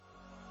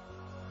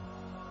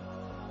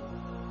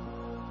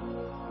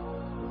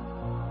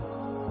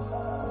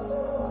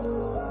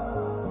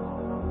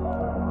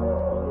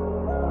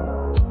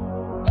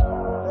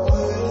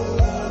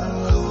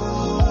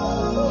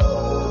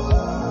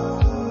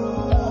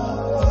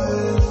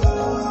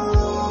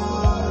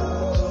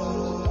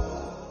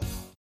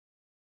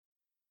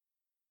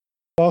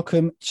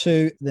Welcome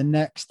to the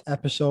next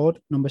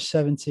episode, number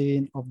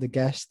 17 of the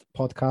Guest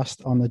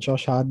podcast on the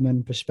Josh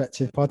Hardman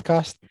Perspective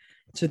podcast.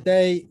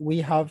 Today,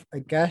 we have a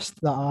guest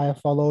that I have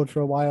followed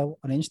for a while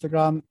on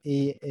Instagram.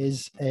 He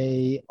is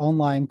an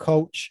online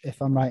coach,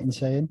 if I'm right in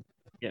saying.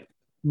 Yep.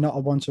 Not a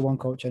one-to-one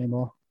coach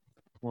anymore.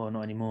 Well,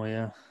 not anymore,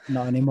 yeah.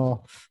 Not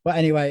anymore. But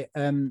anyway,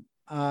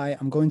 I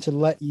am going to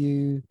let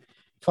you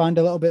find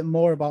a little bit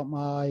more about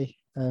my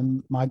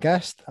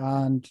guest,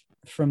 and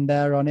from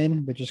there on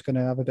in, we're just going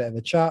to have a bit of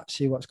a chat,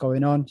 see what's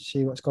going on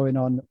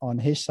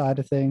his side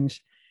of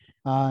things,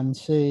 and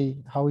see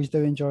how he's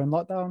doing during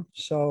lockdown.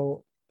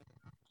 So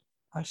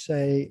I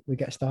say we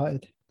get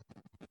started.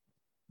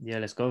 Yeah,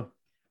 let's go.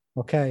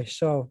 Okay,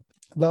 so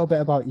a little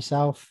bit about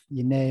yourself,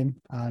 your name,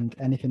 and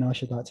anything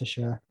else you'd like to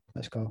share.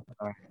 Let's go.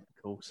 All right,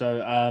 cool.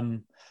 So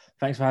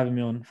thanks for having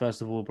me on,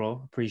 first of all,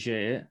 bro.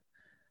 Appreciate it.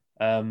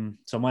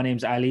 So my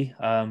name's Ali.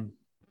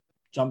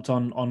 Jumped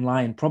on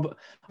online.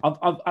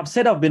 I've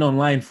said I've been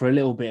online for a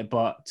little bit,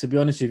 but to be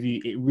honest with you,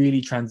 it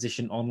really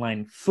transitioned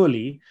online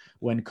fully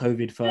when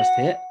COVID first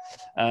hit.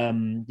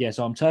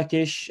 So I'm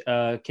Turkish.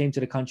 Came to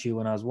the country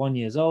when I was 1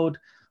 year old.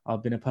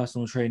 I've been a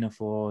personal trainer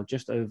for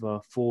just over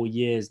 4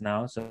 years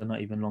now, so not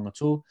even long at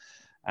all.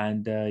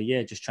 And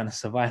just trying to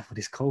survive with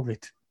this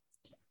COVID.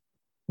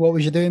 What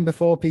was you doing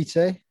before PT,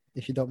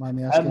 if you don't mind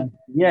me asking?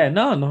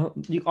 No,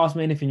 you ask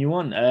me anything you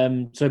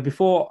want. So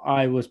before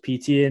I was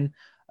PTing,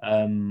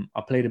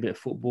 I played a bit of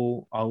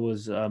football. I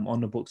was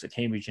on the books at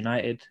Cambridge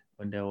United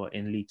when they were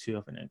in League Two.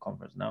 I think they're in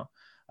conference now.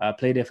 I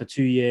played there for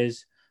 2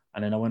 years,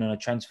 and then I went on a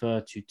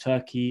transfer to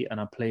Turkey, and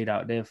I played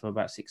out there for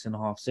about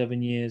 6.5, 7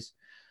 years.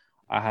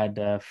 I had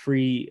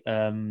 3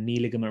 knee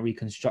ligament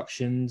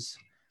reconstructions,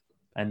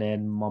 and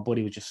then my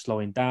body was just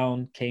slowing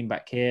down. Came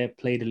back here,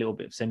 played a little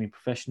bit of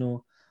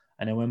semi-professional,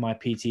 and then when my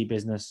PT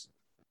business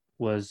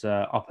was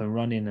up and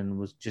running and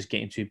was just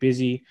getting too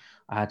busy,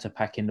 I had to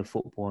pack in the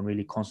football and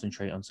really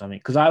concentrate on something.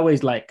 Because I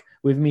always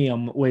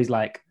I'm always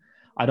like,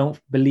 I don't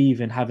believe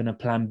in having a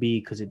plan B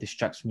because it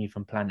distracts me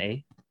from plan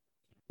A.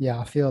 Yeah,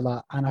 I feel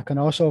that. And I can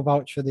also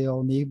vouch for the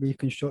old knee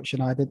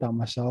reconstruction. I did that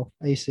myself.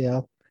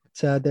 ACL,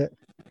 teared it.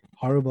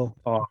 Horrible.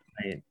 Oh,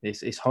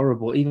 it's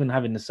horrible. Even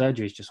having the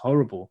surgery is just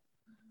horrible.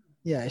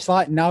 Yeah, it's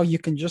like now you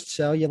can just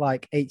sell you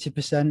like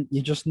 80%.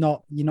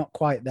 You're not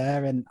quite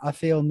there. And I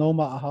feel no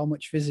matter how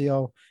much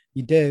physio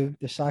you do,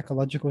 the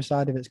psychological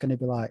side of it's going to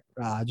be like,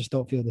 I just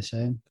don't feel the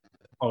same.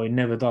 Oh, it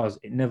never does.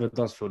 It never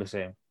does feel the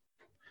same.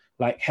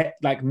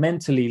 Like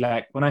mentally,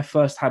 like when I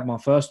first had my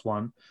first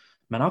one,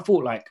 man, I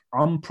thought like,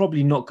 I'm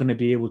probably not going to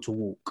be able to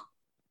walk.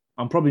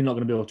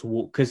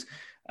 Because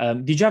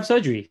did you have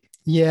surgery?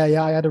 Yeah,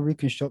 I had a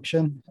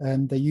reconstruction,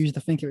 and they used,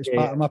 I think it was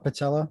part of my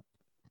patella.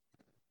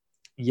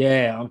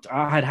 Yeah,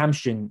 I had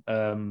hamstring.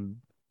 Man,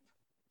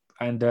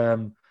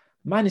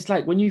 it's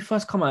like when you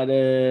first come out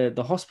of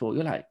the hospital,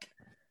 you're like,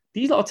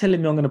 these lot are telling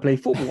me I'm going to play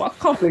football. I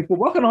can't play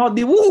football. I can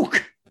hardly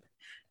walk.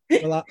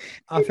 Well,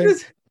 I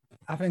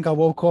think I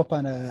woke up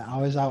and I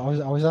was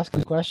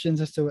asking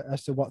questions as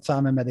to what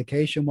time my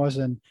medication was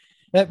and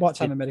what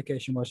time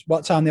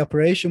the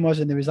operation was,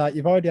 and it was like,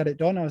 you've already had it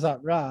done. I was like,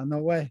 right, no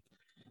way.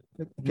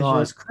 No,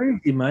 it's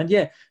crazy, man.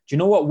 Yeah. Do you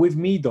know what? With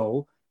me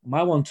though,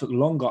 my one took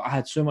longer. I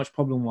had so much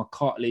problem with my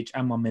cartilage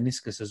and my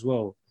meniscus as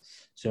well.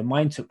 So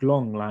mine took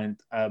long. Like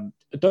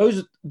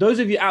those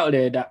of you out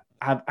there that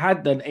have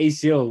had an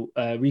ACL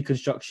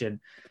reconstruction,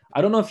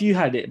 I don't know if you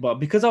had it, but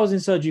because I was in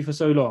surgery for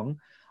so long,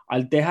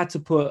 they had to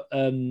put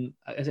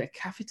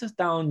catheters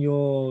down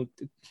your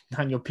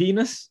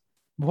penis.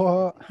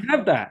 What? You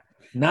have that?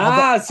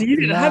 Nah, so you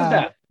didn't have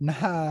that.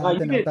 I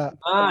didn't have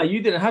that. You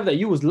didn't have that.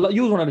 You was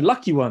one of the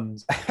lucky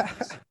ones.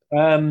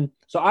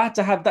 So I had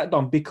to have that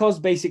done because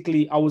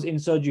basically I was in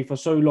surgery for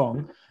so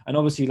long, and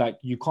obviously like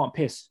you can't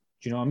piss.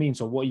 Do you know what I mean?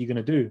 So what are you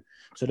gonna do?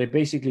 So they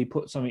basically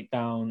put something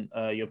down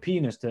your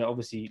penis to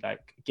obviously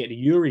like get the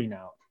urine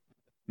out.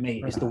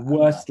 Mate, it's the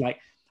worst. Like,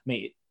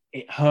 mate,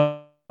 it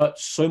hurts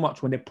so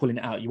much when they're pulling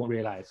it out. You won't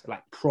realize,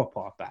 like,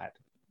 proper bad.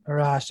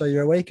 Right, so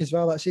you're awake as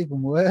well. That's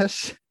even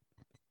worse.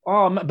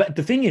 Oh, but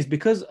the thing is,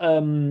 because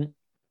you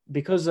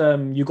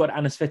got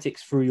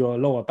anesthetics through your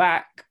lower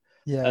back.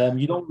 Yeah.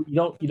 You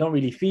don't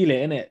really feel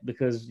it, innit?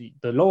 Because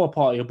the lower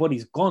part of your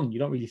body's gone. You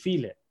don't really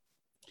feel it.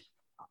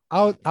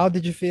 How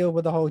did you feel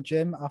with the whole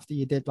gym after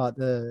you did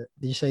did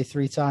you say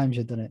 3 times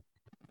you'd done it?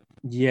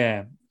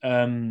 Yeah.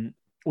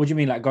 What do you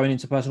mean, like going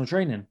into personal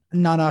training?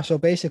 No. So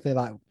basically,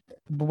 like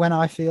when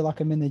I feel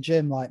like I'm in the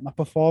gym, like my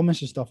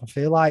performance and stuff, I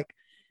feel like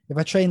if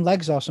I train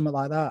legs or something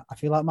like that, I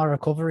feel like my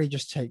recovery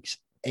just takes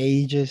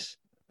ages.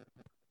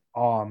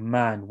 Oh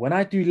man, when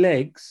I do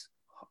legs,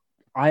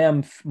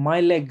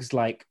 my legs,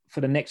 like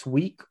for the next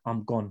week,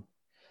 I'm gone.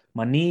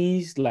 My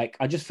knees, like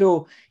I just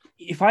feel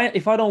if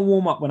I don't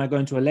warm up when I go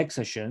into a leg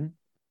session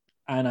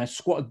and I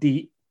squat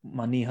deep,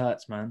 my knee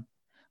hurts, man.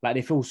 Like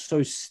they feel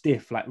so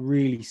stiff, like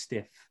really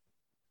stiff.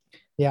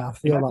 Yeah, I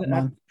feel that, Imagine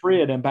having man.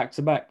 3 of them back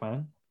to back,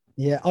 man.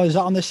 Yeah. Oh, is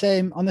that on the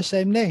same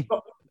knee?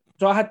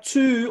 So I had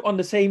 2 on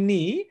the same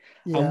knee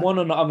and Yeah. 1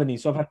 on the other knee.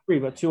 So I've had 3,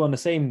 but 2 on the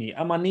same knee.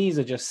 And my knees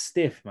are just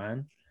stiff,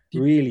 man.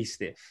 Do, Really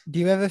stiff. do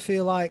you ever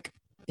feel like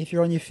if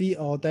you're on your feet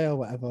all day or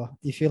whatever,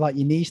 you feel like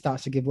your knee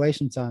starts to give way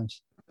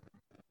sometimes?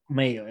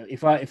 Mate,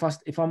 if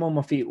I'm on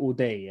my feet all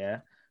day, yeah,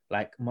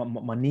 like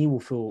my knee will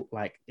feel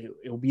like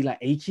it'll be like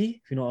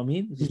achy, if you know what I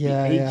mean. It'll just be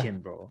Yeah, yeah. aching,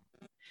 bro.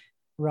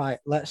 Right,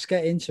 let's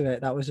get into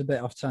it. That was a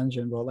bit off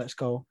tangent, but let's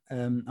go.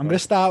 I'm going to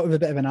Right. start with a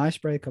bit of an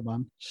icebreaker,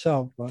 man.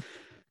 So, Right.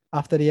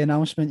 after the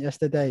announcement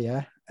yesterday,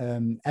 yeah,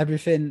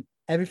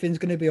 everything's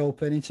going to be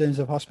open in terms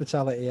of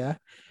hospitality, yeah.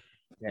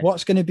 Yeah.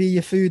 What's going to be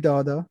your food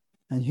order,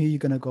 and who you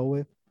going to go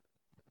with?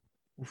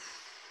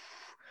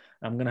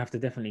 I'm gonna have to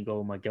definitely go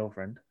with my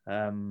girlfriend.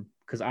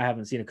 Because I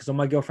haven't seen her. Because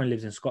my girlfriend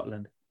lives in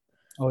Scotland.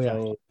 Oh yeah,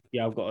 So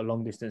yeah, I've got a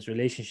long distance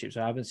relationship.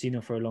 So I haven't seen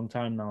her for a long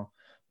time now.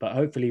 But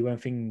hopefully when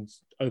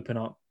things open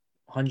up,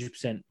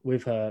 100%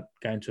 with her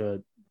going to a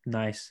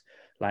nice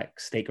like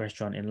steak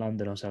restaurant in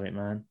London or something,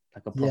 man.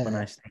 Like a proper yeah.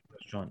 nice steak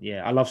restaurant.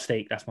 Yeah, I love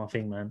steak. That's my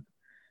thing, man.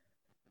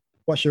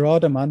 What's your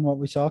order, man? What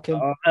we talking?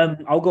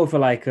 I'll go for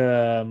like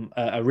a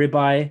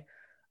ribeye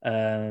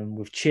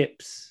with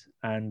chips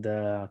and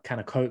a can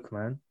of Coke,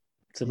 man.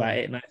 It's about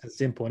Yeah, it, nice and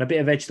simple, and a bit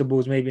of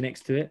vegetables maybe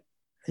next to it.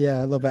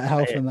 yeah. A little bit of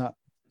health in that.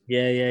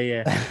 Yeah, yeah,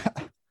 yeah.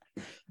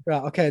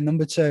 Right. Okay.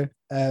 Number two.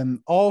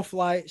 All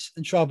flights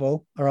and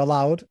travel are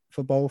allowed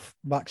for both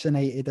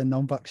vaccinated and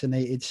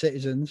non-vaccinated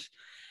citizens.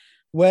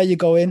 Where you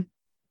going?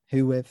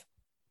 Who with?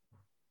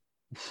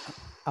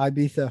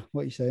 Ibiza.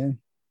 What you saying?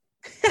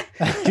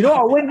 Do you know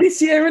what? I went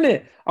this year,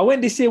 innit? I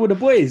went this year with the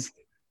boys.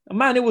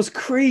 Man, it was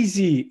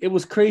crazy. It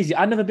was crazy.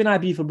 I'd never been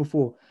Ibiza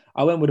before.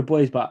 I went with the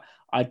boys, but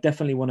I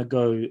definitely want to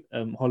go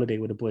holiday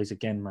with the boys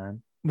again,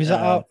 man. Was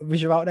that Uh, out?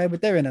 Was you out there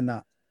with Darren and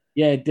that?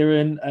 yeah,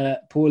 Darren,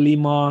 Paul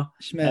Lima,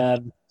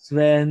 Smith.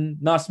 Sven.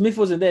 No, Smith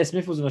wasn't there.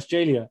 Smith was in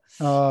Australia.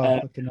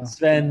 Oh, fucking hell.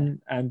 Sven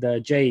and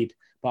Jade.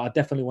 But I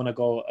definitely want to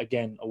go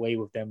again away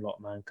with them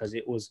lot, man, because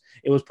it was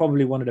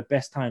probably one of the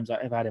best times I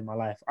ever had in my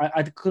life.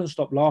 I couldn't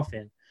stop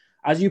laughing.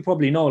 As you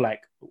probably know,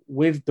 like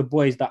with the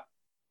boys that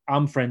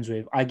I'm friends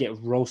with, I get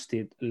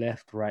roasted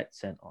left, right,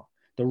 center.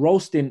 The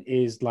roasting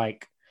is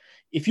like,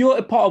 if you're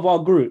a part of our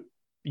group,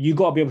 you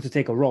got to be able to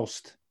take a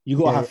roast. You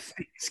got to Yeah. have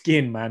thick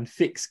skin, man,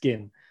 thick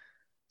skin.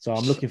 So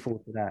I'm looking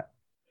forward to that.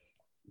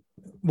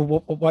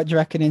 What do you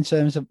reckon in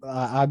terms of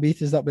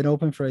Ibiza's not been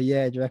open for a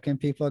year? Do you reckon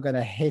people are going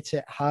to hit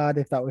it hard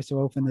if that was to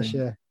open this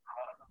year?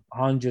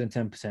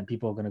 110%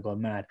 people are going to go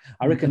mad.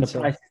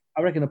 Mental.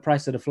 I reckon the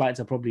price of the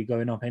flights are probably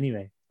going up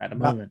anyway at the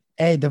moment.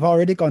 Hey, they've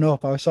already gone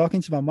up. I was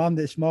talking to my mum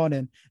this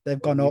morning.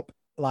 They've gone up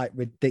like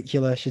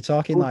ridiculous. You're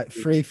talking like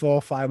 300,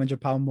 400,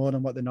 500 pound more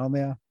than what they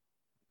normally are.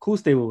 Of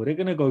course they will. They're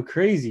going to go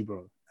crazy,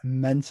 bro.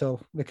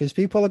 Mental, because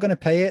people are going to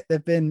pay it.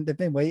 They've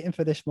been waiting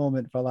for this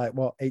moment for like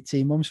what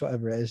 18 months,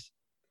 whatever it is.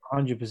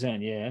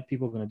 100%. Yeah.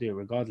 People are going to do it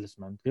regardless,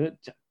 man. Good.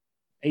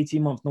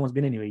 18 months, no one's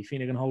been anywhere. You think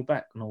they're going to hold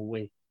back? No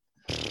way.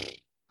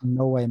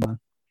 No way, man.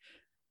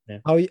 Yeah.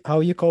 How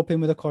are you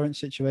coping with the current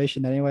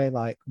situation anyway?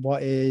 Like,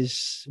 what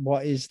is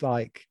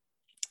like?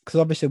 Because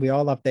obviously we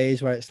all have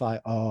days where it's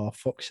like, oh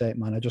fuck's sake,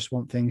 man, I just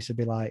want things to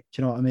be like,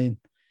 do you know what I mean?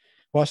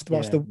 What's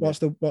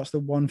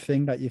the one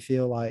thing that you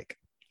feel like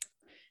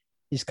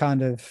is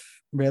kind of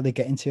really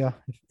getting to you,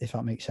 if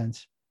that makes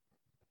sense?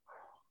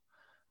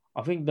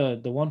 I think the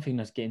one thing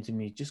that's getting to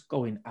me is just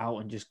going out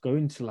and just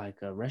going to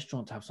like a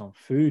restaurant to have some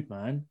food,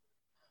 man.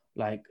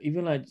 Like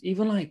even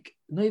like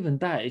not even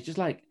that. It's just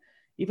like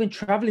even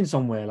traveling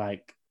somewhere,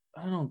 like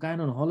I don't know,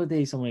 going on a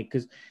holiday somewhere.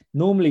 Because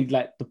normally,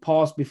 like the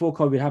past before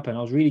COVID happened,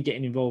 I was really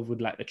getting involved with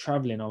like the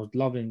traveling. I was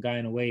loving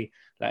going away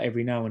like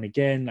every now and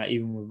again, like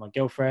even with my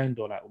girlfriend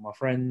or like with my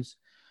friends.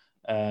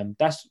 But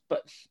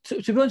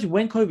to be honest,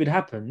 when COVID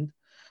happened,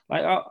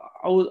 like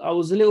I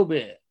was a little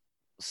bit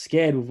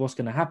scared with what's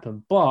gonna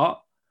happen,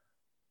 but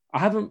I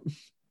haven't,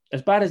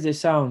 as bad as it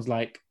sounds,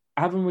 like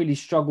I haven't really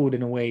struggled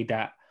in a way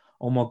that,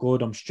 oh my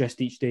God, I'm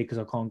stressed each day because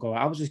I can't go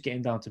out. I was just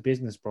getting down to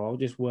business, bro. I was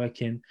just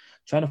working,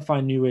 trying to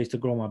find new ways to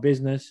grow my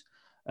business.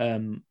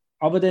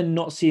 Other than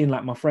not seeing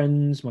like my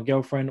friends, my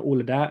girlfriend, all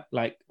of that,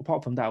 like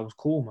apart from that, it was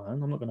cool,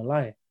 man. I'm not gonna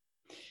lie.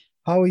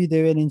 How are you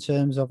doing in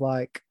terms of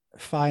like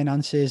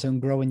finances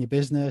and growing your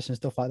business and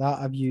stuff like that?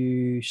 Have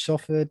you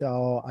suffered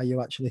or are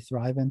you actually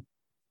thriving?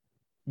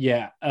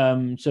 Yeah.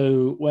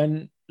 So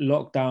when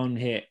lockdown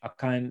hit,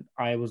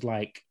 I was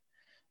like,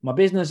 my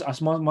business,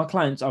 my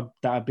clients that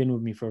have been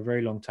with me for a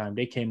very long time,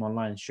 they came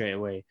online straight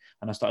away,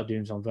 and I started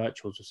doing some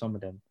virtuals with some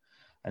of them.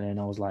 And then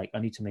I was like, I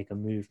need to make a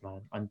move,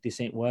 man. And this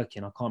ain't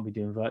working. I can't be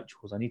doing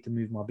virtuals. I need to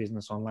move my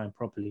business online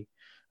properly.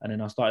 And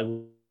then I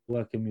started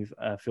working with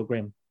Phil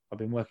Graham. I've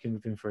been working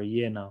with him for a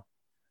year now.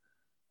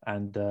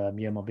 And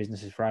yeah, my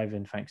business is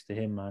thriving thanks to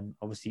him, man.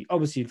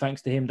 Obviously,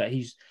 thanks to him that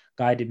he's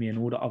guided me and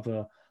all the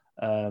other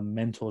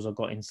mentors I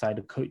got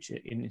inside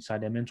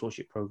inside their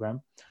mentorship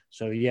program.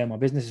 So yeah, my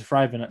business is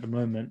thriving at the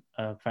moment,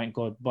 thank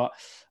God. But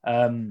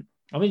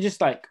I mean,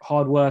 just like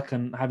hard work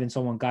and having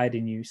someone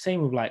guiding you.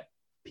 Same with like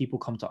people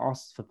come to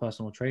us for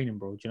personal training,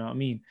 bro. Do you know what I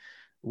mean?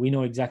 We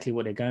know exactly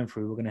what they're going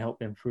through. We're going to help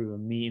them through.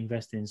 And me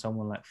investing in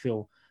someone like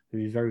Phil,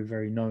 who's very,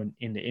 very known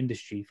in the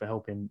industry for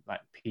helping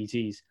like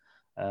PTs,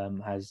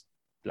 has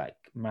like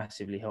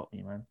massively helped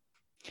me, man.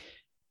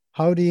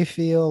 How do you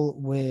feel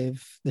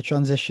with the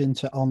transition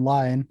to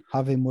online,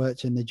 having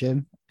worked in the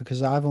gym?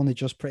 Because I've only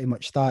just pretty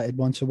much started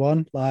one to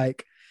one,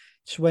 like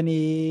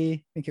 20,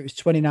 I think it was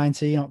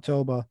 2019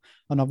 October,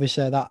 and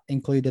obviously that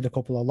included a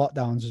couple of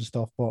lockdowns and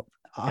stuff. But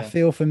I Yeah.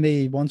 feel for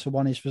me, one to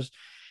one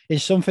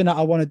is something that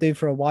I want to do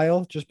for a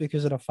while, just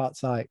because of the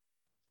fact like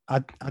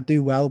I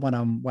do well when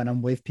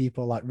I'm with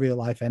people, like real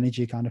life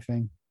energy kind of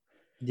thing.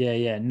 Yeah,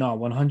 yeah, no,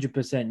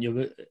 100%.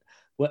 You're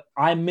well,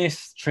 I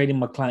miss trading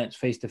my clients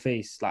face to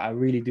face. Like I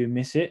really do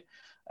miss it.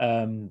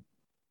 Um,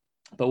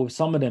 but with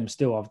some of them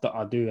still,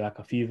 I do like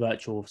a few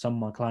virtual with some of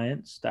my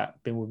clients that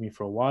have been with me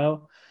for a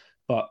while.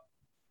 But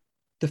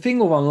the thing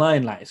with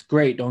online, like it's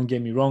great. Don't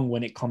get me wrong.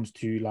 When it comes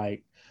to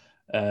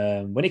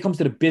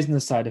the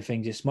business side of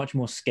things, it's much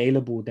more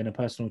scalable than a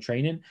personal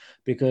training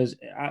because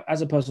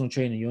as a personal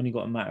trainer, you only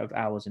got a matter of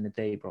hours in a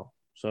day, bro.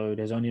 So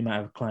there's only a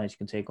matter of clients you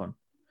can take on.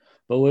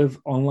 But with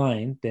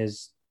online,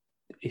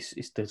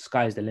 it's the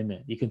sky's the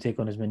limit. You can take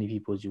on as many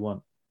people as you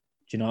want.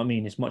 Do you know what I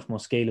mean? It's much more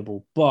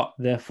scalable, but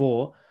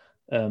therefore,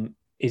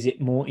 is it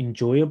more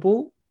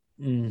enjoyable?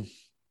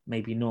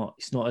 Maybe not.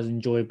 It's not as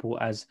enjoyable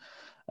as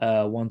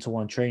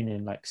one-to-one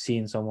training, like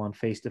seeing someone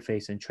face to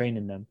face and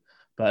training them.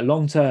 But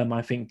long term,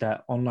 I think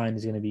that online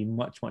is going to be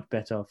much, much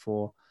better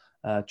for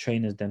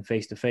trainers than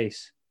face to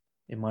face,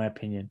 in my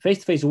opinion. Face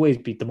to face always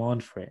be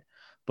demand for it,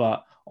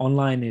 but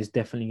online is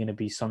definitely going to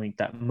be something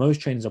that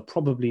most trainers have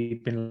probably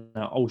been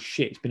like, oh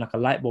shit, it's been like a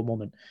light bulb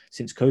moment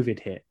since COVID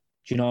hit.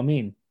 Do you know what I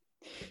mean?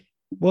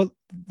 Well,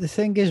 the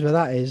thing is with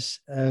that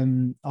is,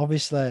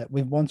 obviously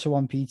with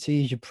one-to-one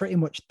PTs, you're pretty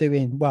much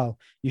doing well.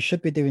 You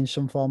should be doing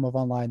some form of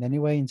online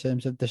anyway, in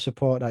terms of the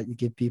support that you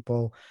give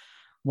people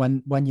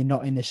when you're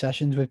not in the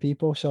sessions with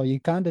people. So you're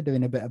kind of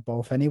doing a bit of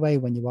both anyway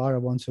when you are a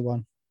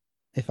one-to-one,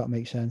 if that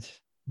makes sense.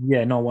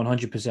 Yeah, no,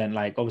 100%.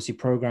 Like obviously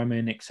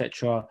programming,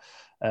 etc.,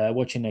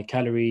 watching their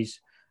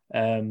calories.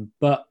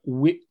 But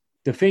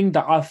the thing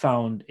that I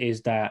found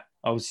is that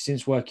I was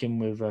since working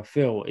with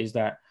Phil is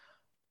that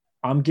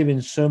I'm giving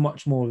so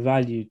much more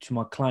value to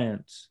my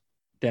clients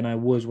than I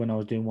was when I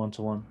was doing one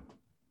to one.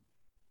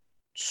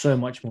 So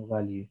much more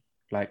value,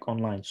 like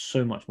online,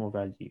 so much more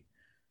value.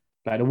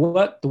 Like the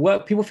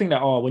work. People think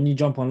that when you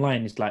jump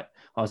online, it's like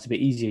it's a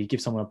bit easier. You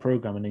give someone a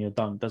program and then you're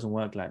done. It doesn't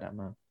work like that,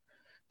 man.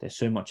 There's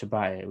so much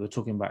about it. We're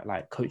talking about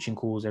like coaching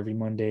calls every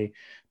Monday,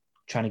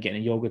 trying to get a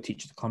yoga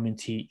teacher to come and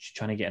teach,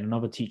 trying to get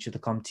another teacher to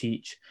come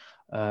teach.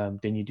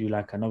 Then you do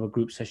like another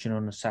group session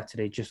on a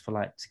Saturday just for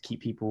like to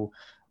keep people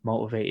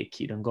motivated,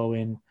 keep them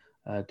going,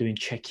 doing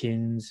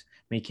check-ins,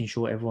 making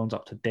sure everyone's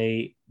up to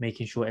date,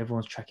 making sure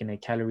everyone's tracking their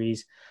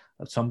calories.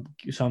 Some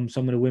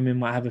of the women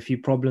might have a few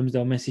problems.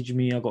 They'll message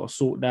me. I got to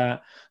sort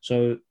that.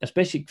 So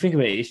especially think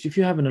of it, if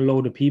you're having a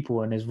load of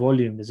people and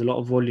there's a lot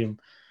of volume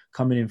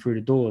coming in through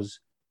the doors,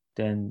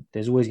 then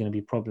there's always going to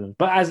be problems.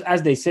 But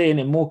as they say, in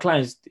it, more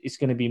clients, it's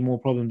going to be more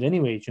problems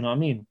anyway. Do you know what I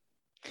mean?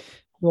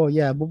 Well,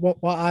 yeah, but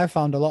what I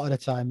found a lot of the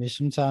time is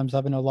sometimes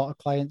having a lot of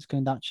clients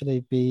can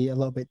actually be a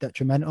little bit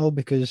detrimental,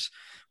 because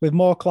with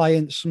more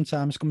clients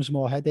sometimes comes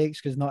more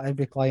headaches, because not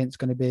every client's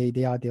going to be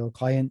the ideal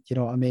client. You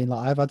know what I mean?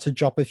 Like I've had to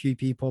drop a few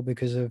people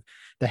because of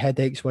the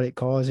headaches what it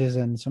causes,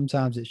 and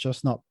sometimes it's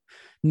just not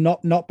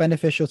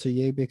beneficial to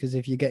you, because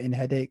if you're getting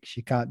headaches,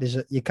 you can't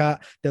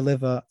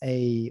deliver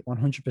a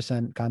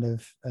 100% kind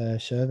of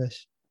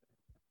service.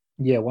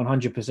 Yeah,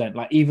 100%.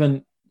 Like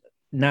even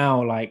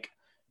now, like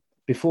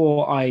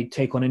before I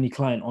take on any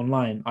client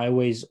online, I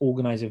always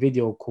organize a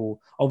video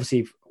call.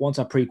 Obviously, once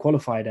I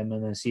pre-qualify them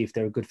and then see if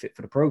they're a good fit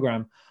for the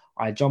program,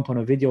 I jump on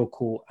a video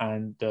call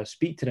and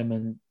speak to them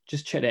and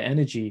just check their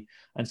energy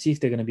and see if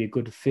they're going to be a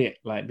good fit.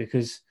 Like,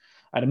 because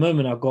at the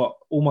moment, I've got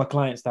all my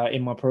clients that are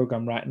in my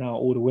program right now,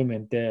 all the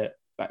women, they're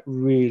like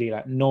really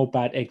like no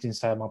bad eggs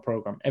inside my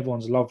program.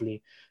 Everyone's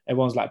lovely.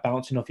 Everyone's like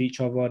bouncing off each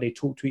other. They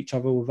talk to each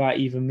other without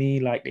even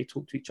me. Like they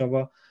talk to each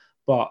other.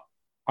 But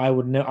I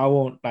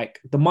won't like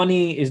the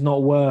money is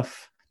not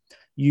worth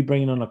you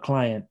bringing on a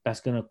client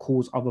that's going to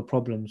cause other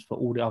problems for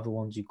all the other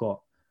ones you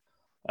got.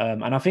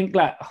 And I think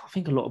a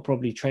lot of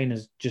probably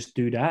trainers just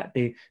do that.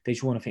 They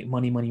just want to think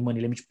money, money,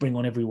 money. Let me just bring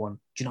on everyone.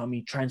 Do you know what I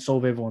mean? Try and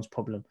solve everyone's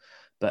problem.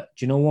 But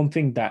do you know one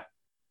thing that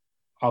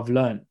I've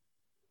learned?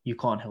 You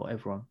can't help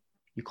everyone.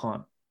 You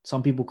can't.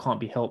 Some people can't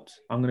be helped.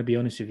 I'm going to be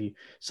honest with you.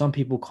 Some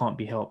people can't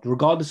be helped,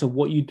 regardless of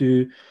what you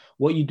do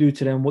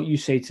to them, what you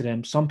say to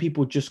them. Some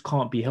people just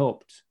can't be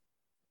helped.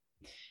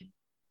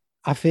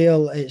 I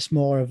feel it's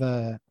more of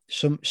a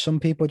some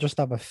people just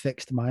have a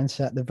fixed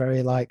mindset. They're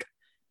very like,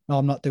 no,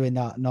 I'm not doing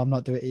that. No, I'm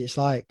not doing it. It's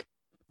like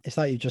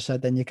you just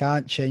said, then you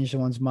can't change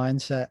someone's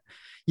mindset.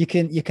 You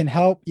can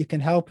help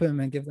them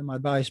and give them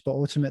advice, but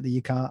ultimately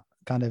you can't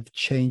kind of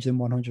change them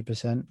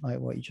 100%, like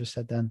what you just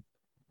said then.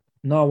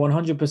 No,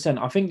 100%.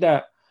 I think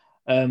that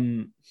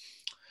um,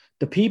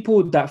 The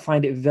people that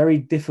find it very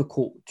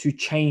difficult to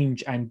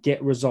change and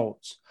get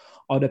results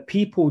are the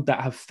people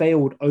that have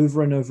failed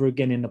over and over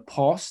again in the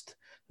past.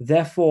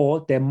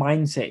 Therefore, their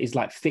mindset is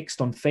like fixed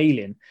on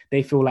failing.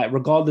 They feel like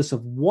regardless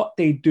of what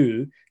they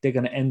do, they're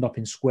going to end up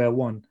in square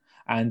one.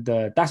 And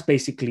that's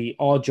basically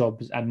our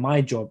job, and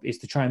my job is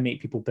to try and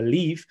make people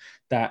believe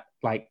that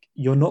like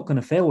you're not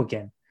going to fail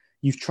again.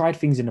 You've tried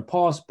things in the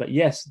past, but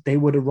yes, they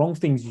were the wrong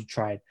things you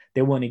tried.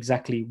 They weren't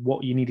exactly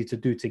what you needed to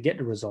do to get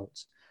the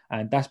results.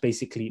 And that's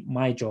basically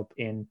my job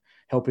in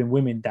helping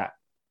women that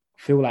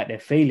feel like they're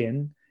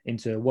failing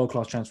into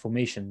world-class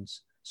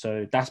transformations.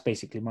 So that's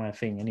basically my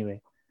thing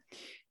anyway.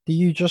 Do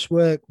you just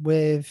work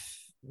with,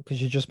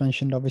 because you just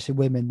mentioned obviously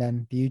women,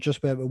 then do you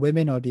just work with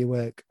women, or do you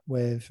work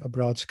with a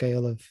broad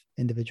scale of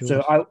individuals?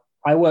 So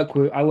I work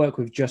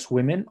with just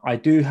women. I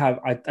did have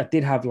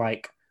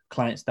like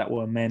clients that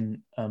were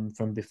men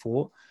from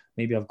before.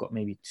 Maybe I've got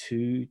maybe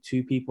two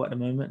people at the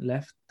moment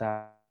left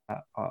that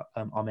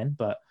are men,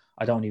 but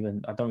I don't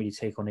really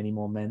take on any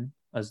more men,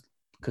 as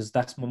because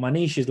that's my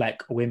niche is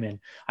like women.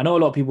 I know a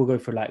lot of people go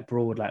for like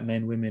broad, like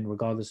men, women,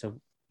 regardless of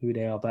who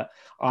they are, but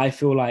I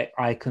feel like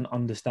I can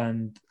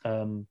understand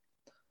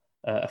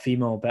a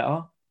female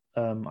better,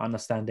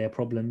 understand their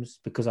problems,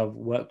 because I've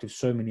worked with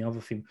so many other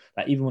females.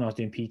 Like even when I was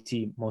doing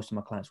PT, most of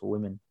my clients were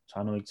women,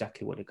 so I know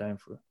exactly what they're going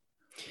through.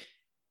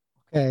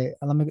 Okay,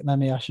 let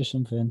me ask you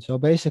something. So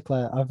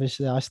basically,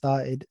 obviously, I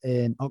started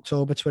in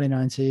October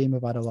 2019.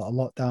 We've had a lot of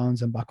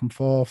lockdowns and back and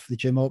forth, the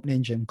gym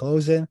opening, gym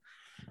closing.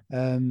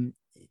 Um,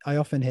 I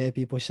often hear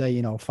people say,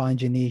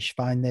 find your niche,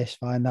 find this,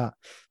 find that.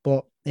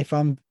 But if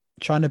I'm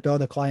trying to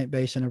build a client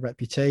base and a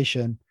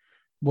reputation,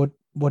 would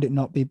it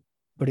not be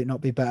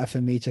better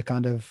for me to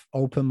kind of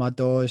open my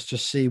doors,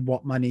 just see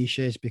what my niche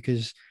is?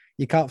 Because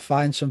you can't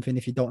find something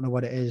if you don't know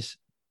what it is.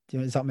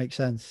 Does that make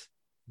sense?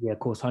 Yeah, of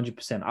course,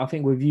 100%. I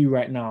think with you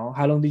right now,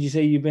 how long did you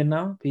say you've been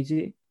now,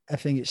 PT? I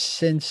think it's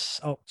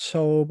since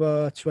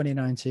October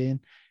 2019.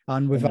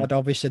 And we've had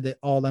obviously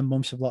all them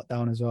months of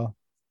lockdown as well.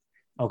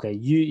 Okay,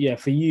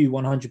 for you,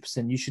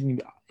 100%. You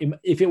shouldn't.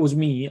 If it was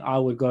me, I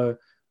would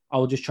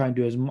just try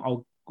and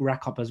I'll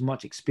rack up as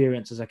much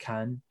experience as I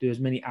can, do as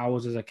many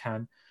hours as I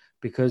can,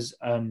 because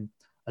a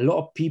lot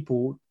of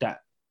people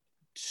that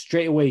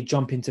straight away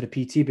jump into the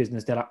PT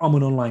business, they're like, I'm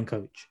an online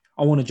coach,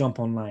 I want to jump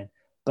online,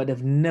 but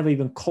they've never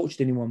even coached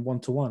anyone one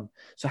to one.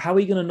 So how are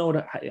you going to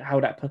know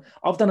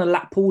I've done a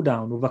lat pull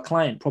down with a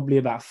client probably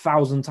about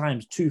 1,000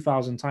 times,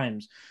 2,000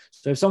 times.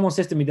 So if someone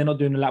says to me they're not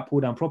doing the lat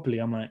pull down properly,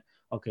 I'm like,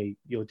 okay,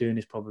 you're doing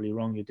this probably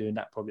wrong, you're doing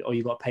that probably, oh,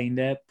 you got pain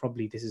there,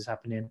 probably this is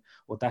happening,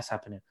 or that's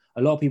happening.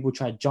 A lot of people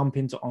try to jump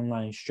into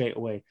online straight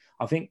away.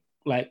 I think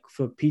like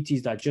for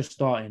PTs that are just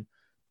starting,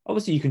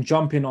 obviously you can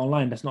jump in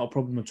online, that's not a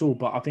problem at all,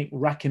 but I think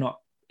racking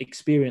up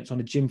experience on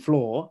the gym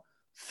floor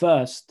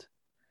first,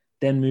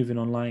 then moving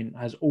online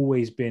has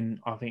always been,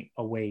 I think,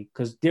 a way.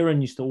 Because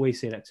Darren used to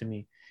always say that to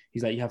me.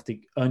 He's like, you have to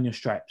earn your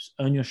stripes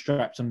on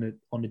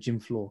the gym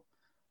floor.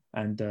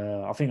 And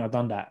I think I've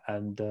done that,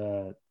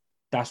 and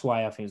that's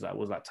why I think that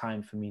was like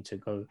time for me to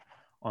go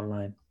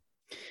online.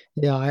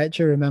 Yeah, I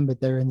actually remember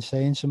Darren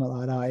saying something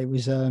like that. It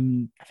was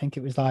I think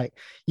it was like,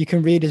 you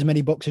can read as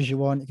many books as you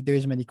want, you can do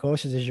as many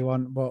courses as you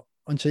want, but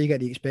until you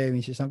get the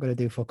experience, it's not going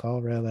to do fuck all,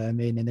 really. I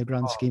mean, in the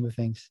grand Oh, scheme of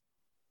things.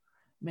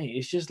 mate,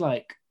 it's just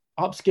like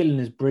upskilling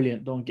is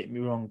brilliant, don't get me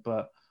wrong,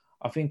 but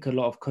I think a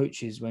lot of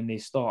coaches when they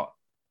start,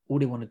 all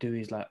they want to do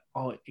is like,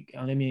 oh,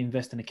 let me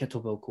invest in a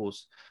kettlebell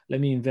course, let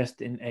me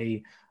invest in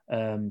a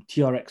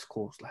TRX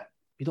course. Like,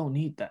 you don't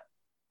need that.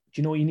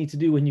 Do you know what you need to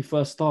do when you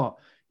first start?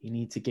 You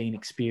need to gain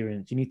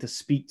experience. You need to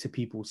speak to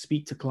people,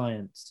 speak to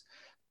clients,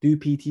 do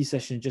PT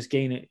sessions, just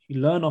gain it,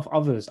 learn off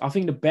others. I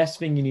think the best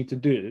thing you need to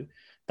do,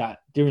 that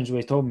Darren's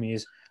always told me,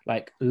 is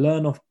like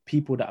learn off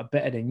people that are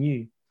better than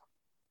you.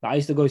 Like, I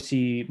used to go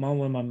see one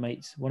of my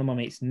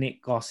mates,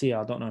 Nick Garcia.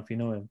 I don't know if you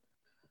know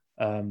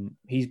him.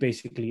 He's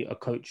basically a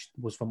coach.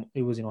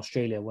 He was in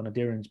Australia, one of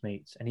Darren's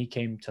mates, and he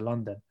came to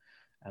London.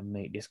 And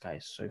mate, this guy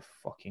is so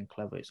fucking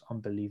clever. It's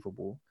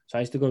unbelievable. So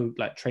I used to go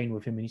like train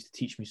with him, and he used to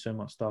teach me so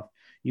much stuff.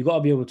 You got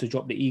to be able to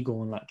drop the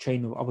ego and like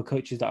train with other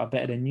coaches that are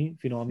better than you,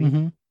 if you know what I mean.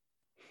 Mm-hmm.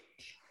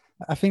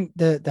 I think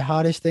the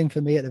hardest thing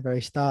for me at the very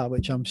start,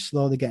 which I'm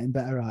slowly getting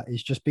better at,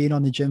 is just being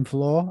on the gym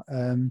floor.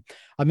 I'm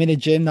in a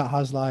gym that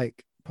has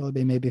like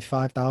probably maybe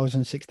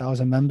 5,000,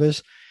 6,000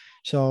 members.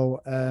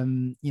 So,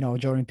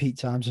 during peak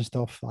times and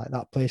stuff, like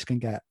that place can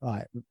get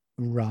like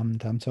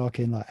rammed. I'm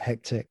talking like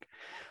hectic.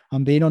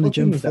 I'm being on the What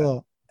gym gym is that?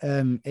 floor.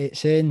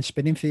 It's in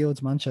Spinning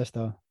Fields,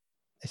 Manchester.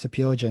 It's a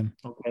pure gym.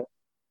 Okay.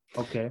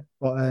 Okay.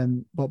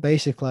 But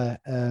basically,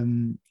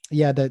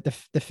 yeah, the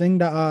thing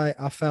that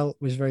I felt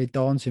was very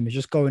daunting was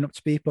just going up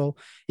to people,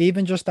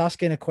 even just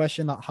asking a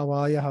question like, "How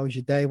are you? How was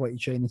your day? What are you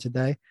training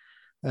today?"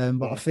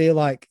 But I Yeah. feel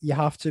like you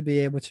have to be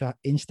able to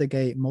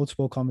instigate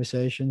multiple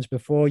conversations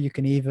before you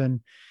can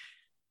even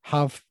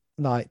have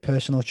like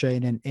personal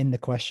training in the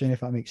question,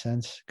 if that makes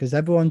sense. Because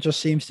everyone just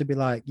seems to be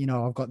like,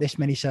 I've got this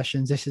many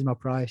sessions, this is my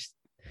price.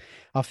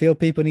 I feel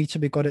people need to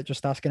be good at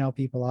just asking how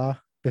people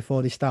are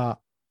before they start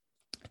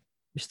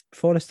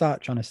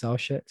trying to sell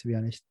shit, to be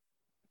honest.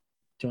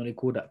 Do you know what they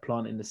call that?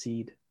 Planting the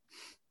seed.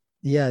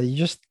 Yeah, you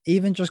just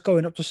even just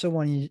going up to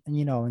someone,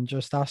 and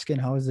just asking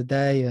how's the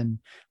day, and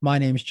my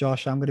name's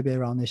Josh. I'm going to be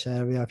around this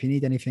area. If you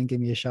need anything, give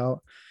me a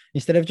shout.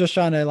 Instead of just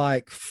trying to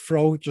like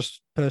throw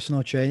just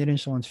personal training in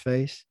someone's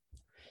face,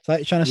 it's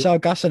like trying to Yeah. sell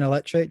gas and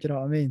electric. Do you know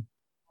what I mean?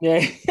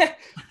 Yeah.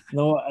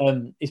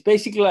 No, it's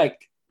basically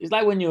like it's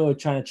like when you're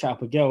trying to chat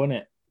up a girl, isn't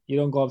it? You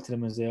don't go up to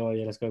them and say, "Oh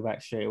yeah, let's go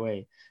back straight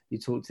away." You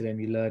talk to them,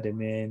 you lure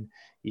them in,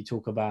 you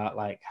talk about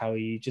like how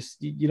you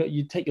just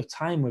you take your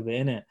time with it,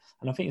 innit?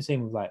 And I think the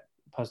same with like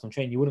personal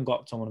training. You wouldn't go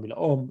up to someone and be like,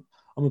 "Oh,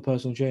 I'm a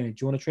personal trainer. Do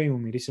you want to train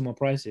with me? This is my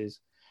prices."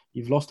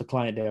 You've lost a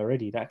client there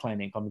already. That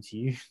client ain't coming to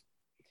you.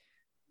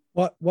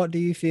 What do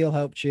you feel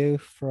helped you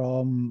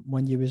from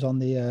when you was on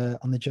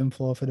the gym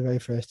floor for the very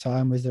first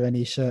time? Was there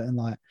any certain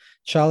like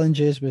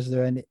challenges? Was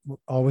there any,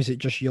 or was it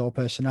just your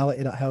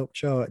personality that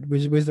helped you? Or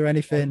was there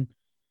anything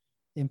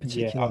in Yeah,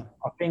 particular?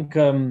 I think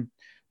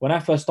when I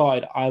first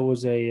started, I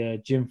was a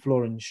gym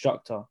floor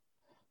instructor.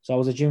 So I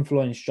was a gym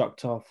floor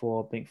instructor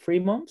for I think 3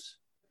 months.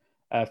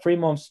 3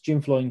 months gym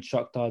floor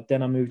instructor.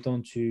 Then I moved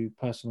on to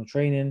personal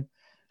training,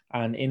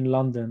 and in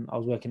London, I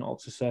was working at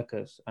Oxford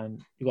Circus.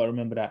 And you got to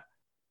remember that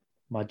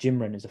my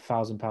gym rent is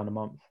 £1,000 a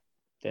month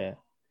there,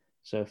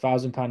 so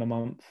 £1,000 a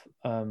month.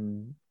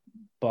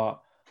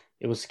 But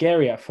it was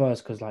scary at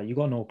first because like you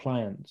got no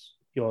clients.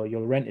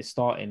 Your rent is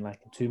starting like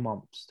in 2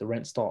 months. The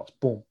rent starts,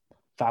 boom,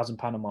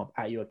 £1,000 a month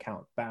at your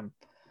account, bam.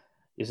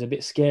 It's a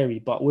bit scary,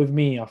 but with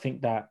me, I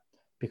think that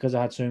because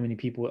I had so many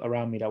people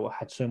around me that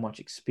had so much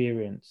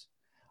experience,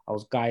 I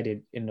was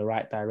guided in the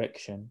right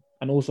direction,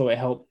 and also it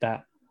helped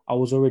that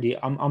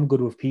I'm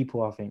good with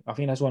people. I think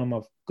that's one of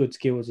my good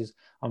skills is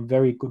I'm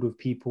very good with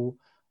people,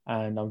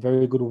 and I'm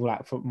very good with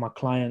like for my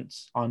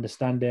clients. I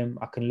understand them.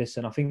 I can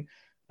listen. I think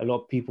a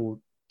lot of people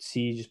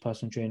see just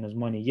personal training as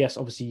money. Yes,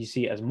 obviously you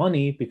see it as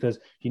money because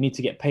you need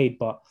to get paid,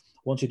 but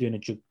once you're doing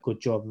a good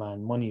job,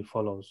 man, money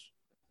follows.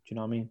 Do you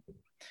know what I mean?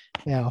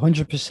 Yeah,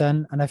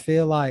 100%. And I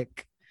feel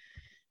like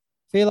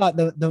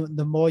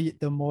the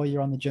more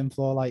you're on the gym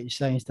floor, like you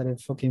say, instead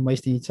of fucking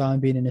wasting your time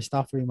being in the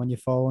staff room on your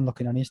phone,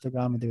 looking on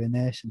Instagram and doing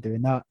this and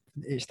doing that,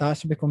 it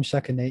starts to become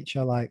second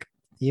nature. Like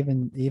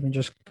even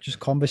just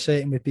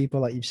conversating with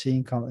people that you've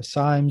seen countless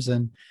times,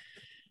 and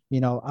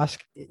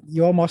ask.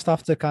 You almost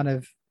have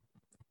to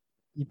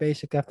you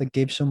basically have to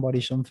give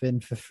somebody something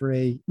for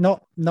free,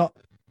 not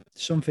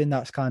something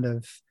that's kind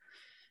of.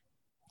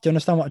 Do you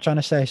understand what I'm trying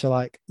to say? So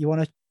like, you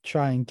want to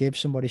try and give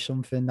somebody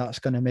something that's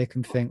going to make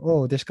them think,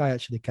 oh, this guy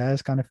actually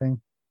cares, kind of thing.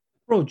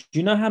 Bro, do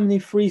you know how many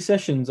free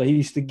sessions I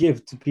used to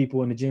give to people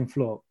on the gym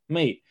floor?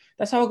 Mate,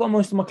 that's how I got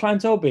most of my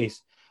clientele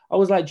base. I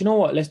was like, do you know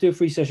what? Let's do a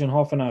free session,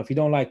 half an hour. If you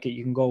don't like it,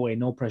 you can go away,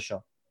 no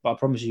pressure. But I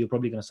promise you, you're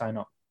probably going to sign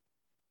up.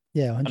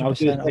 Yeah, And I'll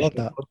do a 100%. I love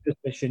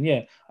session. that.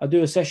 Yeah. I'll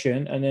do a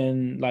session and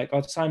then like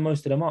I'll sign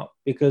most of them up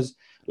because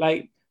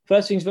like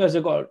first things first,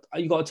 you got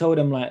to tell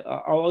them like I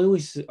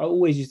always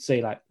used to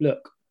say like,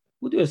 look,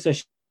 we'll do a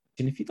session.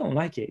 If you don't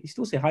like it, you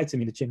still say hi to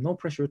me in the gym, no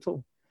pressure at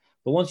all.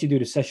 But once you do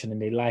the session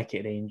and they like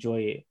it, they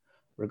enjoy it,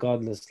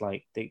 regardless,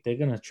 like they're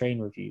gonna train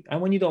with you.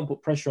 And when you don't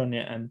put pressure on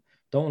it and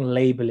don't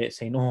label it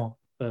saying, oh,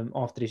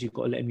 after this you've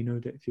got to let me know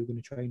that if you're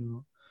gonna train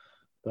or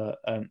not.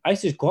 But I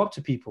used to just go up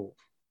to people.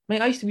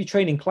 Mate, I used to be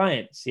training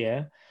clients,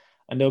 yeah,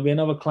 and there'll be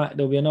another client,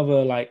 there'll be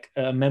another like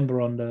a member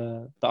on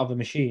the other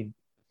machine,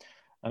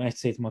 and I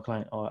say to my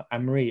client, "Oh,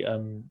 Anne-Marie,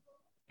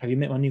 have you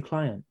met my new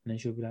client?" And then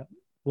she'll be like,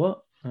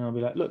 "What?" And I'll be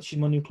like, "Look, she's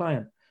my new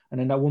client." And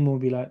then that woman will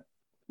be like,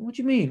 "What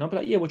do you mean?" I'll be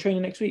like, "Yeah, we're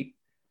training next week."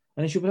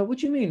 And then she'll be like, "What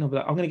do you mean?" I'll be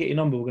like, "I'm gonna get your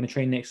number. We're gonna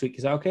train next week.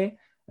 Is that okay?"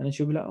 And then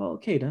she'll be like, "Oh,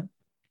 okay then."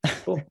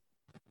 Boom.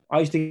 I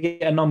used to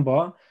get a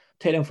number,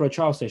 take them for a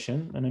trial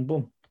session, and then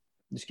boom,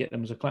 just get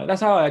them as a client.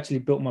 That's how I actually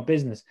built my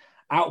business.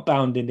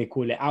 Outbounding, they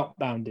call it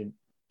outbounding.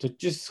 To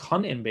just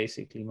hunting,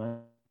 basically, man.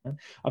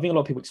 I think a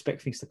lot of people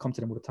expect things to come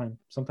to them all the time.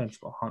 Sometimes you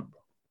got to hunt, bro.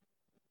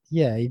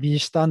 Yeah, if you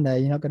just stand there,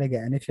 you're not going to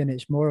get anything.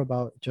 It's more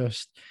about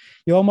just,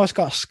 you almost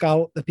got to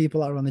scout the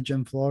people that are on the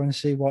gym floor and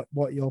see what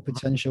your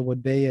potential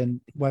would be,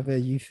 and whether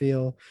you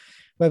feel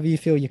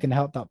you can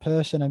help that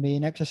person. I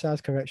mean,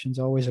 exercise correction is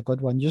always a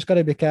good one. You just got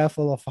to be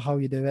careful of how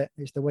you do it.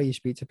 It's the way you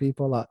speak to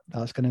people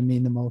that's going to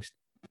mean the most.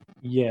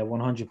 Yeah,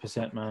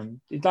 100%,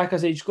 man. Like I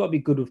said, you just got to be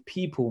good with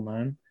people,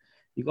 man.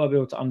 You got to be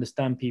able to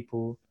understand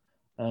people.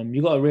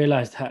 You got to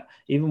realize that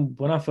even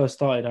when I first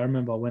started, I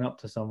remember I went up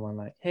to someone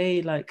like,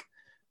 "Hey, like,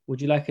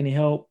 would you like any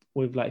help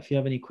with like if you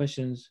have any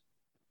questions?"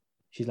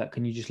 She's like,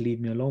 "Can you just leave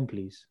me alone,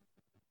 please?"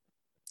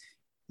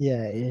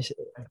 Yeah, it's, She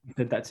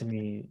said that to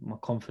me, my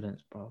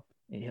confidence, bro.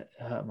 It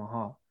hurt my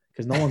heart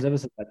because no one's ever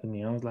said that to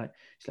me. I was like,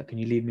 she's like, "Can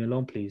you leave me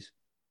alone, please?"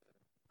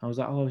 I was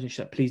like, "Oh," she's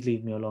like, "Please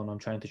leave me alone. I'm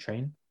trying to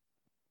train."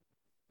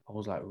 I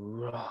was like,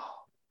 "Raw."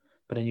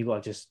 But then you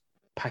got to just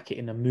pack it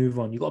in and move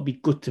on. You got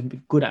to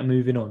be good at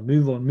moving on.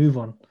 Move on, move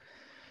on.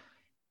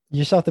 you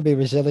just have to be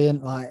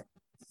resilient. Like,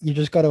 you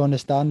just got to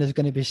understand there's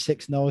going to be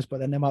 6 no's, but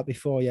then there might be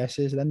 4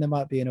 yeses, then there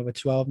might be another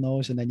 12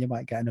 no's, and then you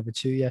might get another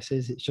 2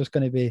 yeses. It's just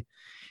going to be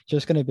Yeah,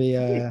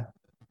 you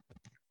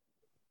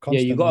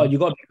constant, got man. you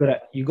got to be good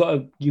at you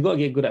got to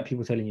get good at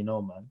people telling you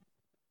no, man.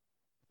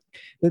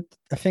 But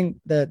I think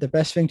the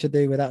best thing to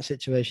do with that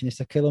situation is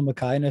to kill them with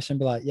kindness and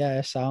be like,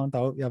 yeah, sound. I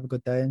hope you have a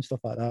good day and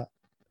stuff like that.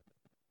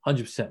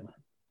 100%, man.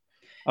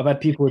 I've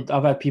had people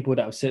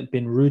that have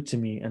been rude to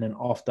me and then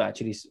after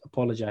actually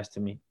apologized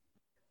to me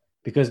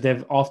because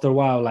they've after a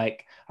while,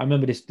 like I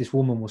remember this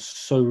woman was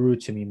so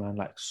rude to me, man,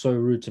 like so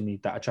rude to me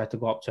that I tried to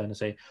go up to her and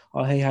say,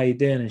 "Oh, hey, how you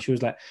doing?" And she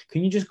was like,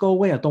 "Can you just go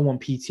away? I don't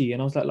want PT."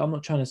 And I was like, "I'm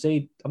not trying to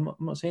say, I'm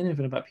not saying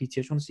anything about PT.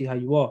 I just want to see how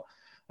you are."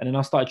 And then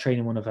I started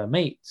training one of her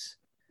mates.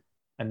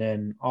 And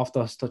then after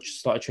I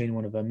started training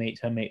one of her mate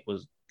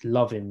was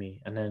loving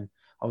me. And then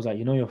I was like,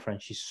 you know, your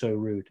friend, she's so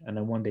rude. And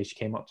then one day she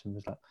came up to me and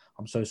was like,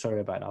 I'm so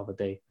sorry about the other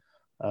day.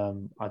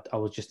 I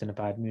was just in a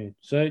bad mood.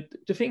 So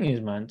the thing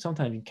is, man,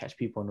 sometimes you catch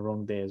people on the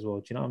wrong day as well.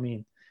 Do you know what I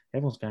mean?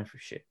 Everyone's going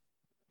through shit.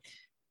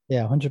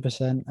 Yeah,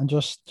 100%. And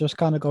just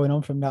kind of going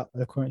on from that,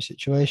 the current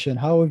situation,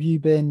 how have you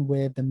been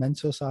with the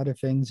mental side of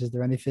things? Is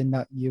there anything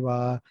that you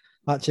are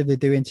actively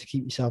doing to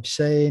keep yourself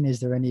sane? Is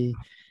there any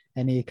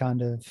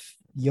kind of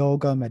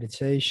yoga,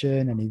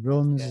 meditation, any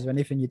runs? Yeah. Is there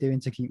anything you're doing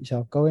to keep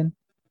yourself going?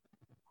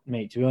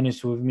 Mate, to be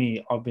honest with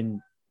me, I've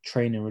been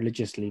training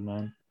religiously,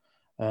 man.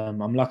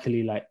 I'm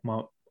luckily like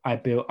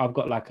I've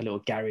got like a little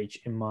garage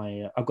in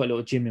my I've got a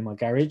little gym in my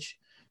garage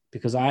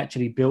because I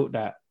actually built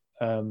that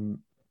um,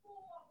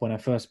 when I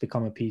first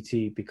become a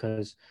PT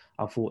because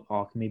I thought,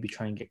 oh, I can maybe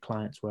try and get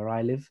clients where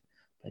I live.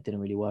 But it didn't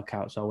really work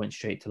out. So I went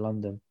straight to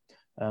London.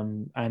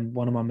 And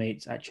one of my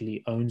mates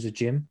actually owns a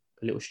gym,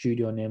 a little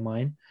studio near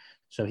mine.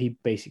 So he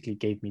basically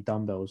gave me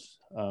dumbbells.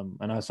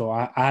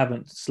 I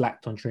haven't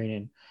slacked on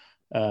training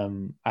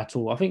at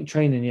all. I think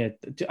training, yeah,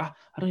 I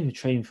don't even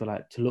train for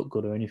like to look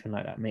good or anything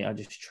like that, mate. I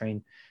just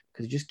train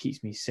because it just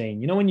keeps me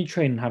sane. You know, when you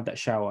train and have that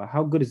shower,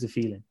 how good is the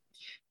feeling?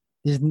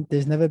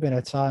 There's never been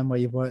a time where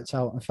you've worked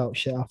out and felt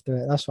shit after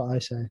it. That's what I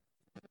say.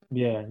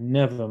 Yeah,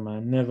 never,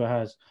 man, never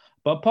has.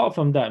 But apart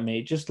from that,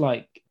 mate, just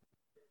like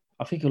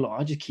I think a lot,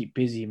 I just keep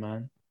busy,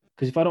 man.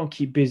 Because if I don't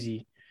keep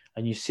busy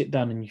and you sit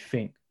down and you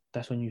think,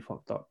 that's when you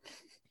fucked up.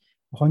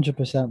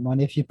 100%, man.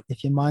 If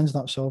your mind's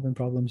not solving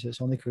problems,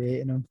 it's only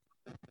creating them.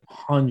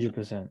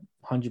 100%,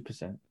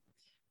 100%.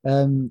 What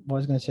I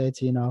was going to say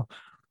to you now,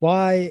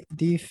 why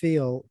do you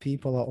feel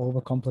people are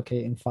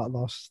overcomplicating fat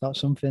loss? That's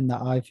something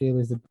that I feel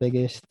is the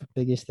biggest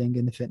thing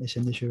in the fitness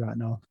industry right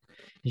now.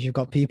 Is you've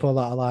got people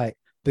that are like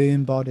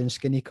boom bod and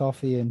skinny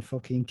coffee and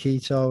fucking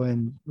keto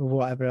and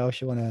whatever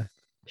else you want to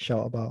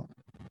shout about.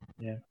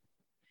 Yeah.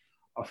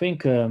 I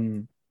think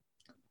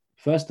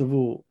first of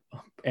all,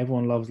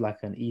 everyone loves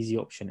like an easy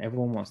option.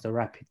 Everyone wants the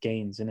rapid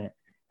gains, innit?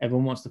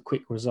 Everyone wants the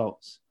quick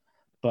results.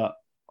 But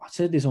I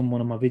said this on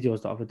one of my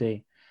videos the other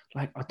day.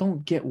 Like, I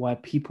don't get why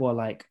people are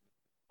like,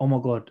 oh my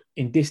God,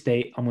 in this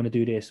day, I'm going to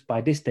do this.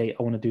 By this day,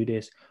 I want to do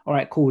this. All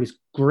right, cool. It's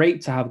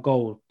great to have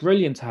goals,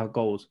 brilliant to have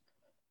goals.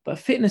 But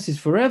fitness is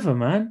forever,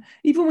 man.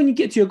 Even when you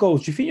get to your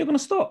goals, do you think you're going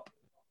to stop?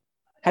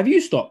 Have you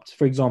stopped,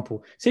 for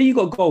example? Say you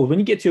got goals. When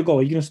you get to your goal,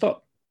 are you going to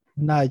stop?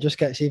 No, it just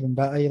gets even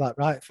better. You're like,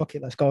 right, fuck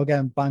it, let's go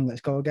again. Bang,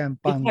 let's go again.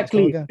 Bang, let's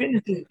go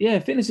Exactly.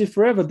 again. Fitness is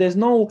forever. There's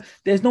no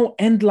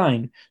end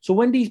line. So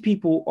when these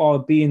people are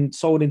being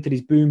sold into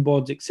these boom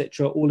boards,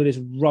 etc., all of this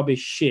rubbish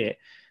shit,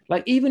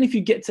 like even if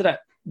you get to that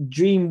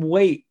dream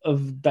weight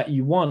of that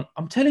you want,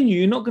 I'm telling you,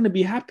 you're not going to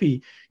be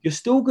happy. You're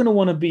still going to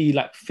want to be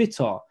like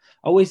fitter.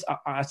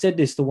 I said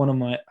this to one of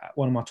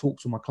my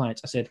talks with my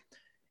clients. I said,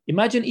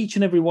 imagine each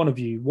and every one of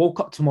you woke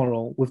up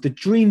tomorrow with the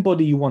dream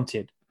body you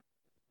wanted,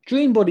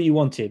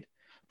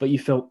 but you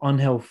felt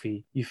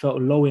unhealthy. You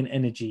felt low in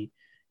energy.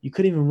 You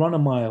couldn't even run a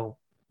mile.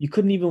 You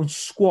couldn't even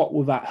squat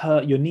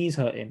without your knees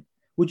hurting.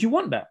 Would you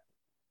want that?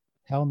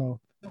 Hell no.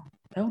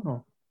 Hell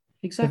no.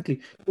 The,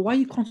 Exactly. But why are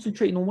you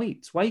concentrating on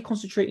weights? Why are you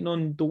concentrating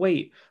on the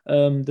weight,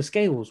 the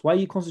scales? Why are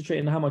you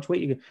concentrating on how much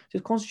weight you get?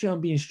 Just concentrate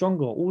on being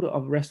stronger. All the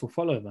other rest will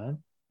follow, man.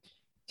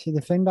 See,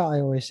 the thing that I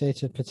always say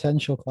to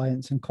potential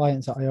clients and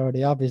clients that I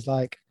already have is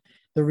like,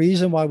 the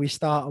reason why we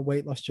start a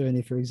weight loss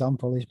journey, for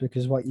example, is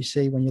because what you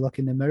see when you look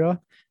in the mirror.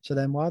 So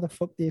then why the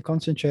fuck do you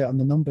concentrate on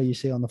the number you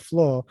see on the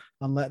floor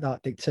and let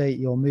that dictate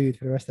your mood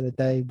for the rest of the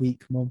day,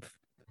 week, month?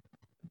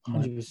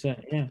 Mad,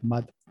 100%. Yeah.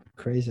 mad,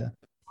 crazy.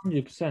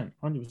 100%.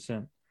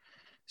 100%.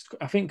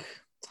 I think,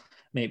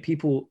 mate,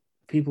 people,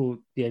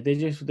 yeah, they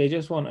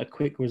just want a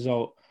quick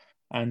result,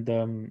 and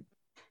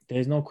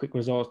there's no quick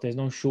results. There's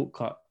no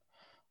shortcut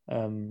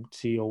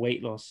to your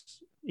weight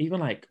loss. Even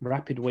like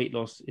rapid weight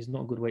loss is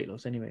not good weight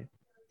loss anyway.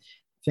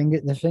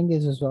 The thing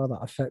is as well that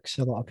affects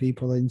a lot of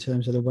people in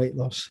terms of the weight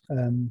loss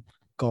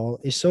goal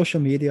is social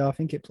media. I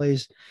think it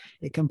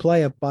can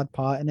play a bad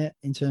part in it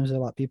in terms of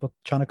like people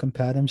trying to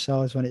compare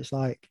themselves when it's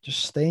like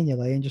just stay in your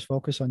lane, just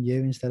focus on you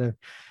instead of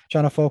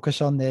trying to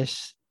focus on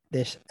this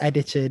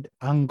edited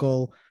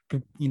angle,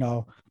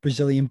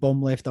 Brazilian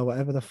bum lift or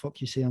whatever the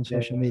fuck you see on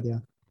social Yeah,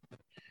 media.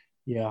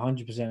 yeah,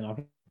 100%.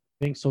 I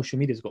think social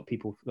media's got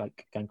people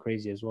like going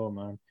crazy as well,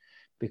 man,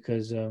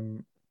 because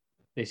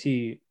they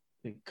see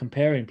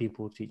comparing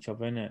people to each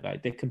other, innit?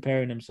 Like they're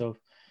comparing themselves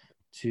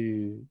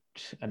to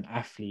an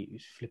athlete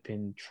who's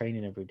flipping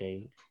training every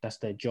day. That's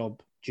their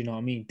job. Do you know what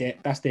I mean?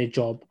 That's their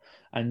job.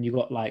 And you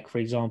got like, for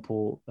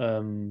example,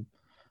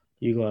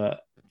 You got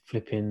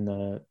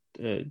flipping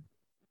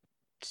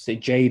say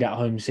Jade at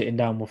home sitting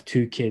down with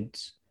two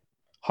kids,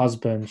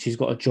 husband. She's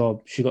got a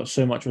job. She got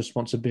so much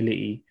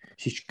responsibility.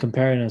 She's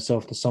comparing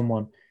herself to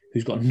someone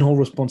who's got no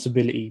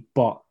responsibility,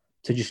 but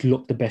to just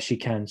look the best she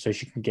can, so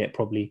she can get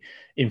probably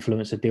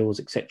influencer deals,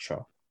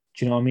 etc.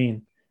 Do you know what I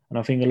mean? And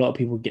I think a lot of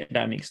people get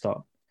that mixed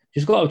up.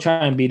 Just got to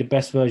try and be the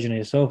best version of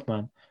yourself,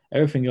 man.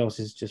 Everything else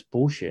is just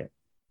bullshit.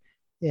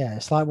 Yeah,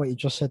 it's like what you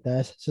just said there.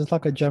 It's just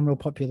like a general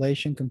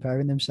population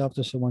comparing themselves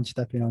to someone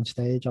stepping on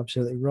stage,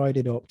 absolutely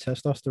roided up,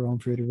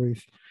 testosterone through the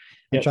roof,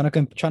 and Yep.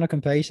 trying to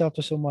compare yourself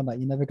to someone that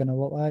you're never going to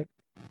look like.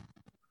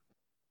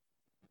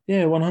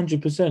 Yeah,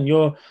 100%.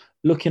 You're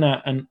looking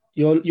at and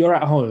you're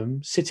at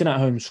home, sitting at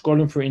home,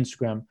 scrolling through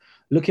Instagram,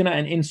 looking at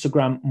an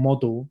Instagram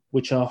model,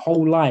 which her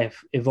whole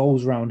life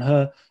evolves around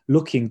her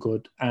looking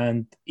good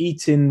and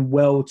eating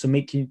well to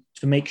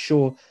make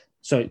sure.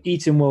 So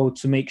eating well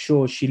to make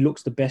sure she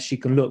looks the best she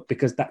can look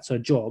because that's her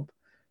job.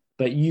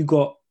 But you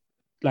got,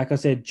 like I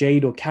said,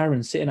 Jade or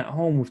Karen sitting at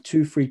home with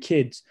two, three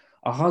kids,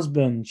 a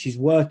husband, she's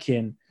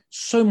working,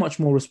 so much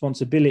more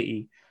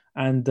responsibility.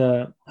 And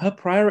her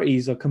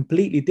priorities are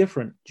completely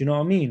different. Do you know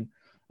what I mean?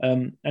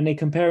 And they're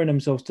comparing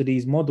themselves to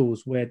these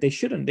models where they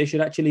shouldn't. They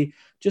should actually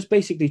just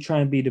basically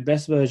try and be the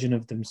best version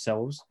of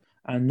themselves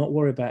and not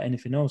worry about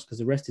anything else because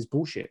the rest is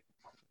bullshit.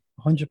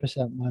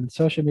 100%, man.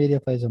 Social media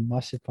plays a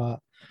massive part.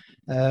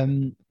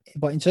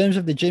 But in terms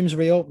of the gyms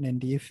reopening,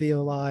 do you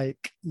feel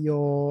like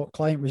your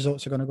client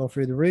results are going to go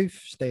through the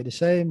roof, stay the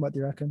same? What do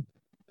you reckon?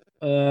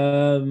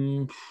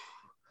 Um,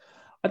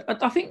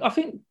 I think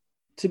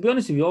to be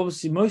honest with you,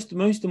 obviously most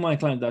of my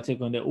clients that I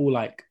take on, they're all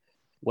like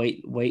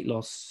weight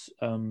loss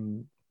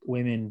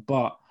women,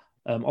 but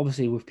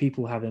obviously with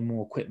people having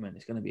more equipment,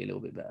 it's going to be a little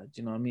bit better.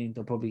 Do you know what I mean?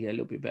 They'll probably get a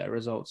little bit better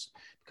results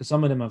because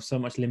some of them have so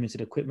much limited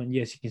equipment.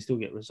 Yes, you can still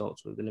get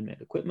results with the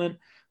limited equipment,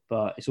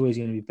 but it's always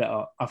going to be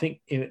better. I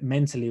think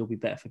mentally it'll be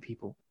better for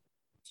people.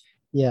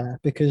 Yeah,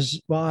 because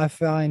what I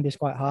find is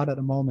quite hard at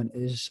the moment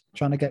is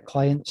trying to get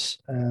clients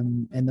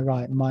in the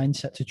right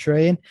mindset to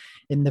train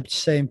in the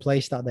same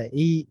place that they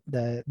eat,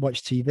 they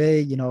watch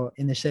TV,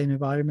 in the same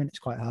environment. It's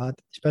quite hard,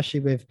 especially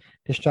with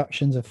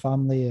distractions of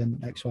family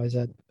and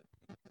XYZ.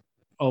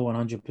 Oh,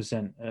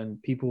 100%.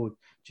 And people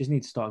just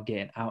need to start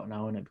getting out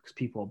now, innit? Because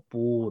people are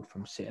bored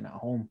from sitting at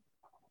home.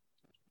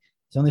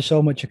 There's only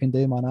so much you can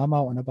do, man. I'm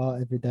out and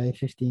about every day,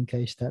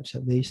 15K steps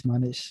at least,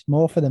 man. It's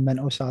more for the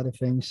mental side of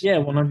things. Yeah,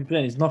 100%.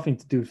 It's nothing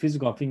to do with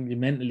physical. I think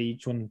mentally,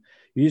 you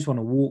just want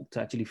to walk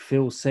to actually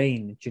feel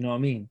sane. Do you know what I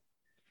mean?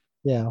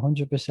 Yeah,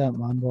 100%,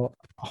 man. But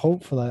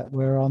hopefully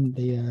we're on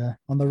the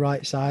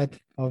right side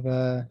of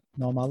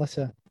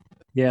normality.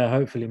 Yeah,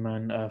 hopefully,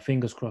 man.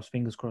 Fingers crossed,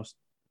 fingers crossed.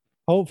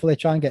 Hopefully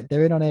try and get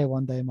Darren on here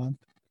one day, man.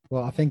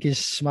 Well, I think he's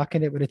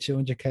smacking it with the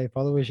 200K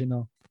followers.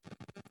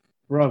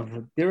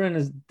 Bro,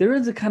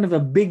 Darren's a kind of a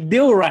big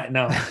deal right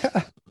now.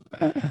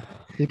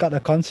 He's got the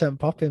content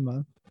popping,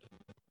 man.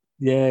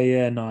 Yeah,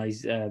 yeah, no,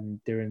 he's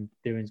Darren's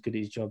good at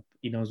his job.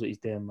 He knows what he's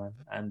doing, man.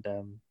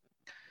 And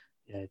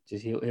yeah,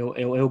 just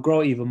he'll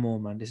grow even more,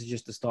 man. This is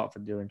just the start for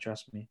Darren,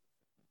 trust me.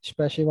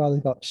 Especially while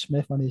he's got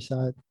Smith on his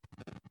side.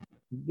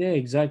 Yeah,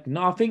 exactly.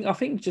 No, I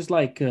think just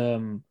like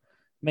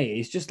mate,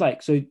 it's just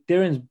like so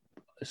Darren's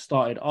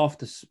started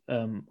after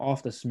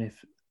Smith.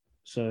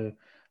 So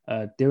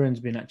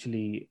Darren's been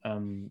actually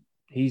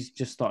he's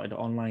just started the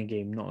online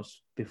game, not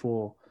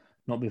before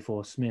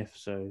Smith.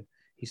 So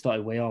he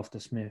started way after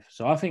Smith.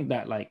 So I think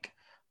that like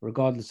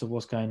regardless of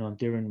what's going on,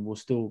 Darren will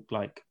still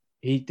like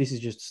this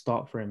is just a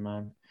start for him,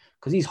 man.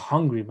 Because he's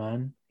hungry,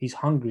 man. He's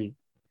hungry.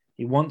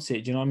 He wants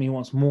it. Do you know what I mean? He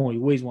wants more. He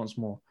always wants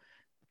more.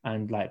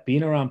 And like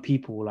being around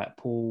people like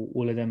Paul,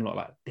 all of them look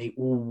like they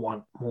all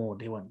want more.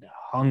 They're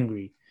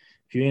hungry.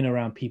 If you're in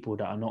around people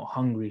that are not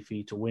hungry for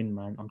you to win,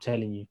 man, I'm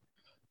telling you,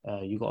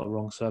 you got a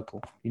wrong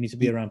circle. You need to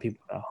be around people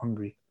that are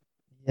hungry.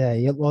 Yeah,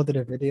 he uploaded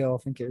a video. I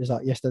think it was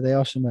like yesterday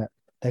or something.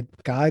 The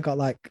guy got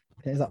it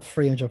was like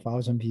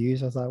 300,000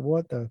 views. I was like,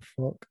 what the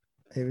fuck?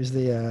 It was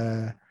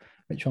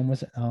which one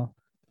was it now?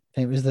 I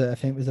think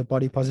it was the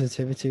body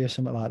positivity or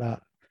something like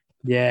that.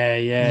 Yeah,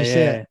 Did yeah, you see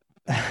it?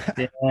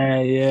 yeah,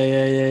 yeah, yeah,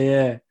 yeah, yeah,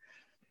 yeah.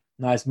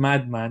 No, it's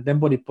mad, man. Them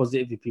body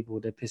positivity people,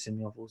 they're pissing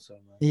me off also,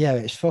 man. Yeah,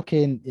 it's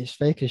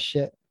fake as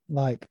shit.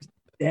 Like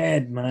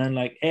Dead, man.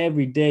 Like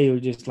every day you're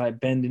just like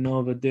bending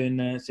over, doing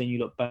that, saying you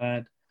look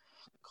bad.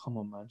 Come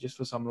on, man. Just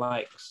for some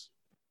likes.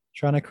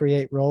 trying to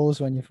create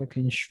roles when you're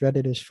fucking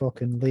shredded as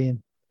fucking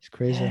lean. It's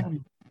crazy. Yeah,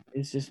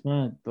 it's just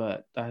mad,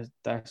 but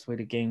that's where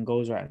the game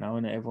goes right now,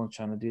 and everyone's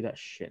trying to do that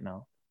shit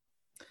now.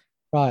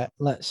 Right,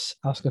 let's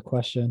ask a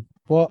question.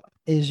 What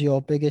is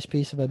your biggest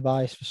piece of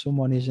advice for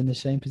someone who's in the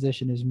same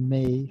position as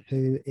me,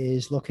 who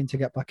is looking to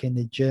get back in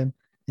the gym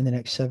in the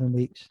next 7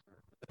 weeks?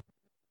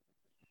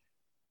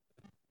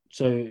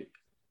 So,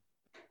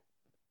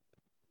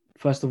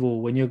 first of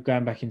all, when you're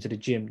going back into the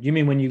gym, you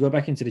mean when you go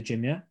back into the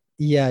gym, yeah?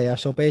 Yeah.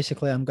 So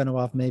basically, I'm going to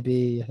have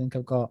maybe, I think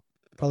I've got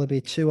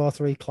probably 2 or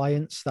 3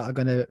 clients that are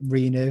going to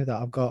renew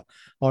that I've got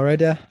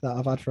already that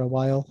I've had for a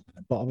while.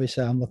 But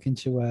obviously, I'm looking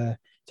to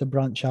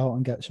branch out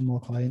and get some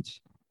more clients.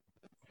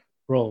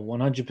 Bro,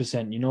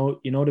 100%.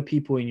 You know the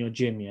people in your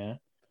gym, yeah,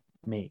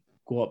 mate.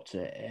 Go up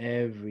to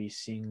every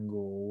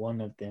single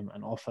one of them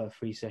and offer a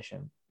free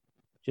session.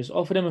 Just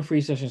offer them a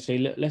free session. Say,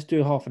 let's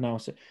do a half an hour.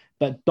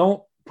 But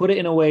don't put it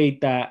in a way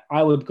that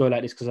I would go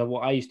like this, because of what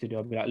I used to do.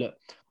 I'd be like, look,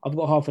 I've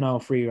got half an hour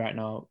free right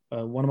now.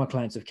 One of my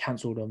clients have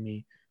cancelled on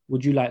me.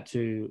 Would you like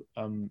to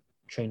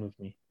train with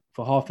me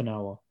for half an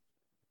hour?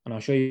 And I'll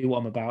show you what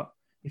I'm about.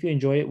 If you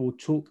enjoy it, we'll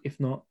talk.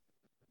 If not,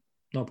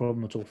 no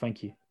problem at all.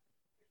 Thank you.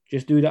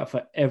 Just do that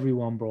for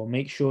everyone, bro.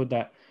 Make sure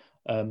that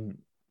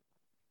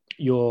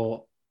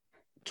you're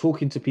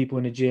talking to people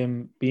in the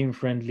gym, being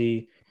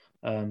friendly.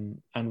 And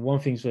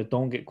one thing, so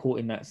don't get caught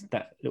in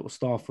that little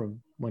staff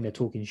room when they're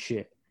talking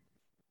shit.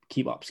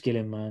 Keep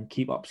upskilling, man.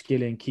 Keep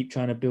upskilling. Keep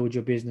trying to build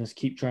your business.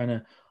 Keep trying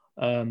to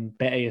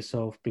better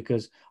yourself,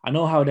 because I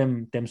know how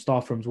them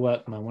staff rooms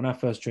work, man. When I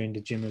first joined the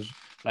gym, it was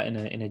like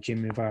in a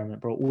gym environment,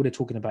 bro. All they're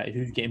talking about is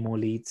who's getting more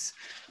leads,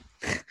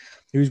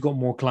 who's got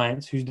more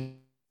clients, who's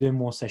doing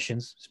more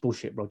sessions. It's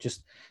bullshit, bro.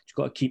 Just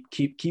got to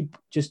keep.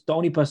 Just the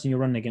only person you're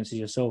running against is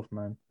yourself,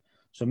 man.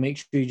 So make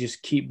sure you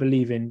just keep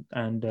believing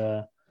and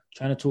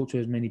trying to talk to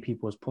as many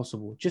people as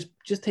possible. Just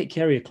take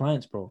care of your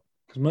clients, bro.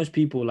 Because most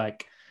people,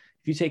 like,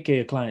 if you take care of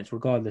your clients,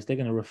 regardless, they're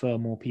going to refer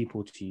more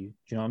people to you. Do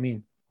you know what I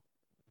mean?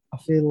 I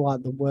feel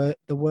like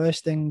the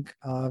worst thing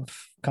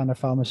I've kind of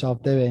found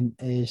myself doing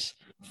is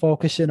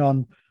focusing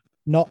on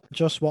not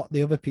just what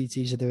the other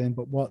PTs are doing,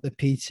 but what the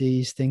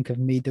PTs think of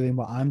me doing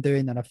what I'm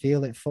doing. And I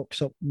feel it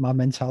fucks up my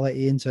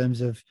mentality in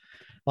terms of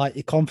like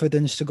your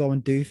confidence to go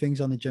and do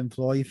things on the gym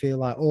floor. You feel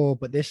like, oh,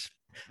 but this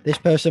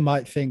person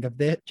might think of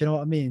this. Do you know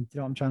what I mean? Do you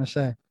know what I'm trying to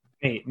say?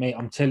 Mate,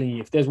 I'm telling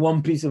you, if there's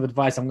one piece of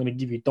advice I'm going to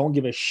give you, don't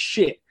give a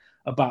shit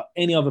about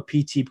any other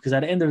PT, because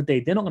at the end of the day,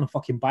 they're not going to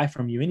fucking buy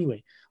from you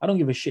anyway. I don't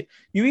give a shit.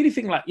 You really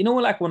think, like,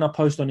 like when I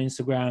post on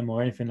Instagram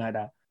or anything like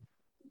that,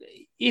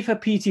 if a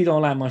PT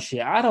don't like my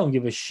shit, I don't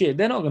give a shit.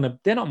 They're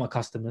not my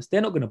customers.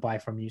 They're not gonna buy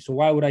from you. So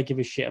why would I give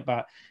a shit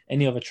about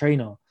any other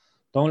trainer?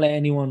 Don't let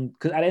anyone,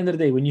 because at the end of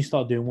the day, when you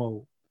start doing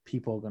well,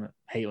 people are gonna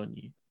hate on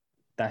you.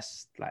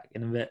 That's like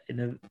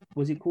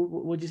what's it called?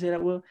 What did you say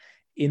that word?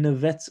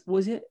 Innovet,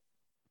 was it?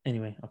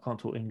 Anyway, I can't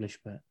talk English,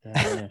 but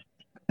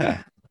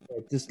yeah.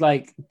 Just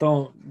like,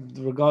 don't,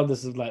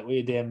 regardless of like what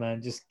you're doing,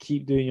 man, just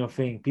keep doing your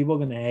thing. People are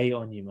gonna hate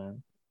on you,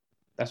 man.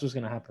 That's what's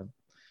gonna happen.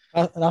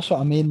 That's what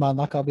I mean, man.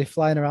 Like, I'll be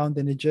flying around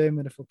in the gym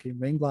with a fucking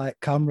ring light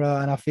camera,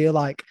 and I feel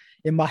like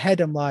in my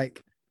head, I'm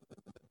like,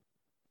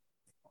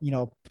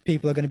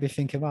 people are going to be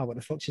thinking, "Wow, what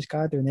the fuck's this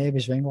guy doing here with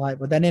his ring light?"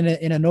 But then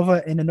in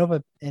another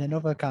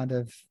kind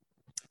of,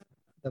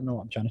 I don't know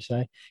what I'm trying to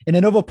say. In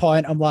another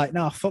point, I'm like,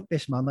 "Nah, fuck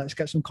this, man. Let's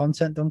get some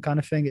content done," kind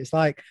of thing. It's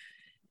like,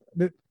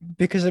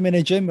 because I'm in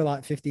a gym with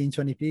like 15,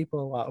 20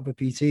 people, like other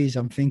PTs,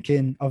 I'm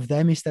thinking of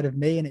them instead of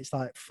me, and it's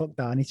like, fuck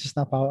that. I need to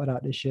snap out of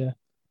that this year.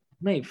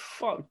 Mate,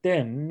 fuck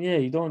them. Yeah,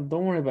 you don't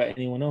worry about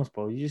anyone else,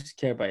 bro. You just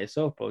care about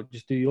yourself, bro.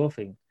 Just do your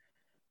thing.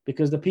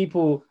 Because the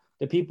people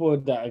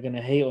that are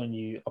gonna hate on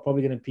you are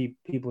probably gonna be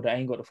people that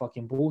ain't got the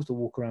fucking balls to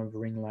walk around with a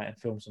ring light and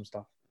film some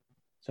stuff.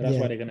 So that's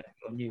why they're gonna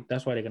hate on you.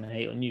 That's why they're gonna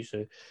hate on you.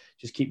 So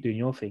just keep doing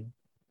your thing.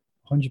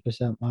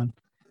 100%, man.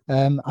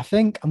 I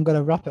think I'm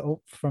gonna wrap it up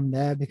from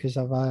there because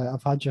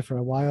I've had you for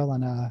a while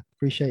and I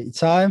appreciate your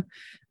time.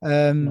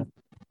 No.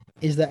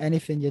 Is there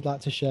anything you'd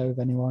like to share with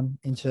anyone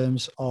in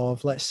terms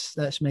of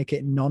let's make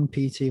it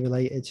non-PT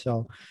related?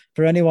 So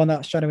for anyone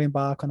that's trying to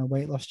embark on a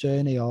weight loss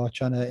journey or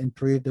trying to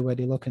improve the way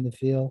they look and they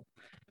feel,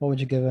 what would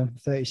you give them?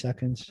 30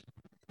 seconds.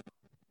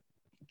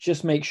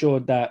 Just make sure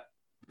that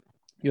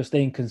you're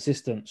staying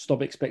consistent.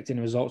 Stop expecting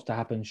results to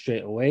happen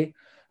straight away.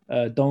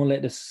 Don't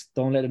let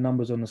the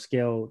numbers on the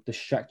scale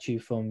distract you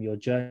from your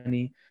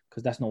journey,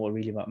 because that's not what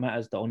really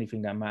matters. The only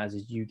thing that matters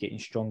is you getting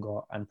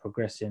stronger and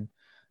progressing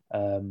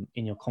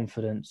in your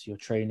confidence, your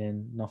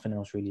training. Nothing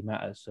else really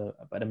matters. So,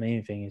 but the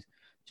main thing is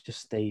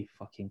just stay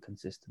fucking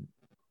consistent.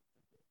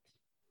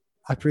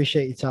 I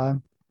appreciate your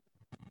time.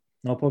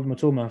 No problem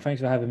at all, man.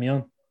 Thanks for having me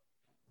on.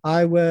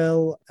 I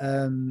will,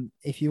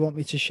 if you want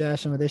me to share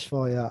some of this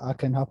for you, I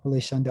can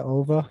happily send it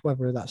over,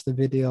 whether that's the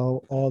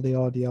video or the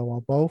audio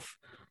or both.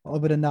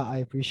 Other than that, I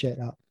appreciate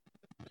that.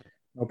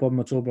 No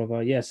problem at all,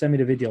 brother. Yeah, send me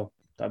the video.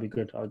 That'd be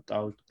good.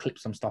 I'll clip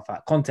some stuff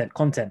out. Content.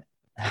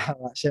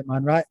 That's it,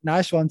 man. Right.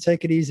 Nice one.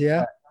 Take it easy.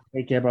 Yeah.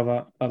 Take care,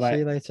 brother. Bye-bye. See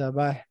you later.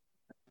 Bye.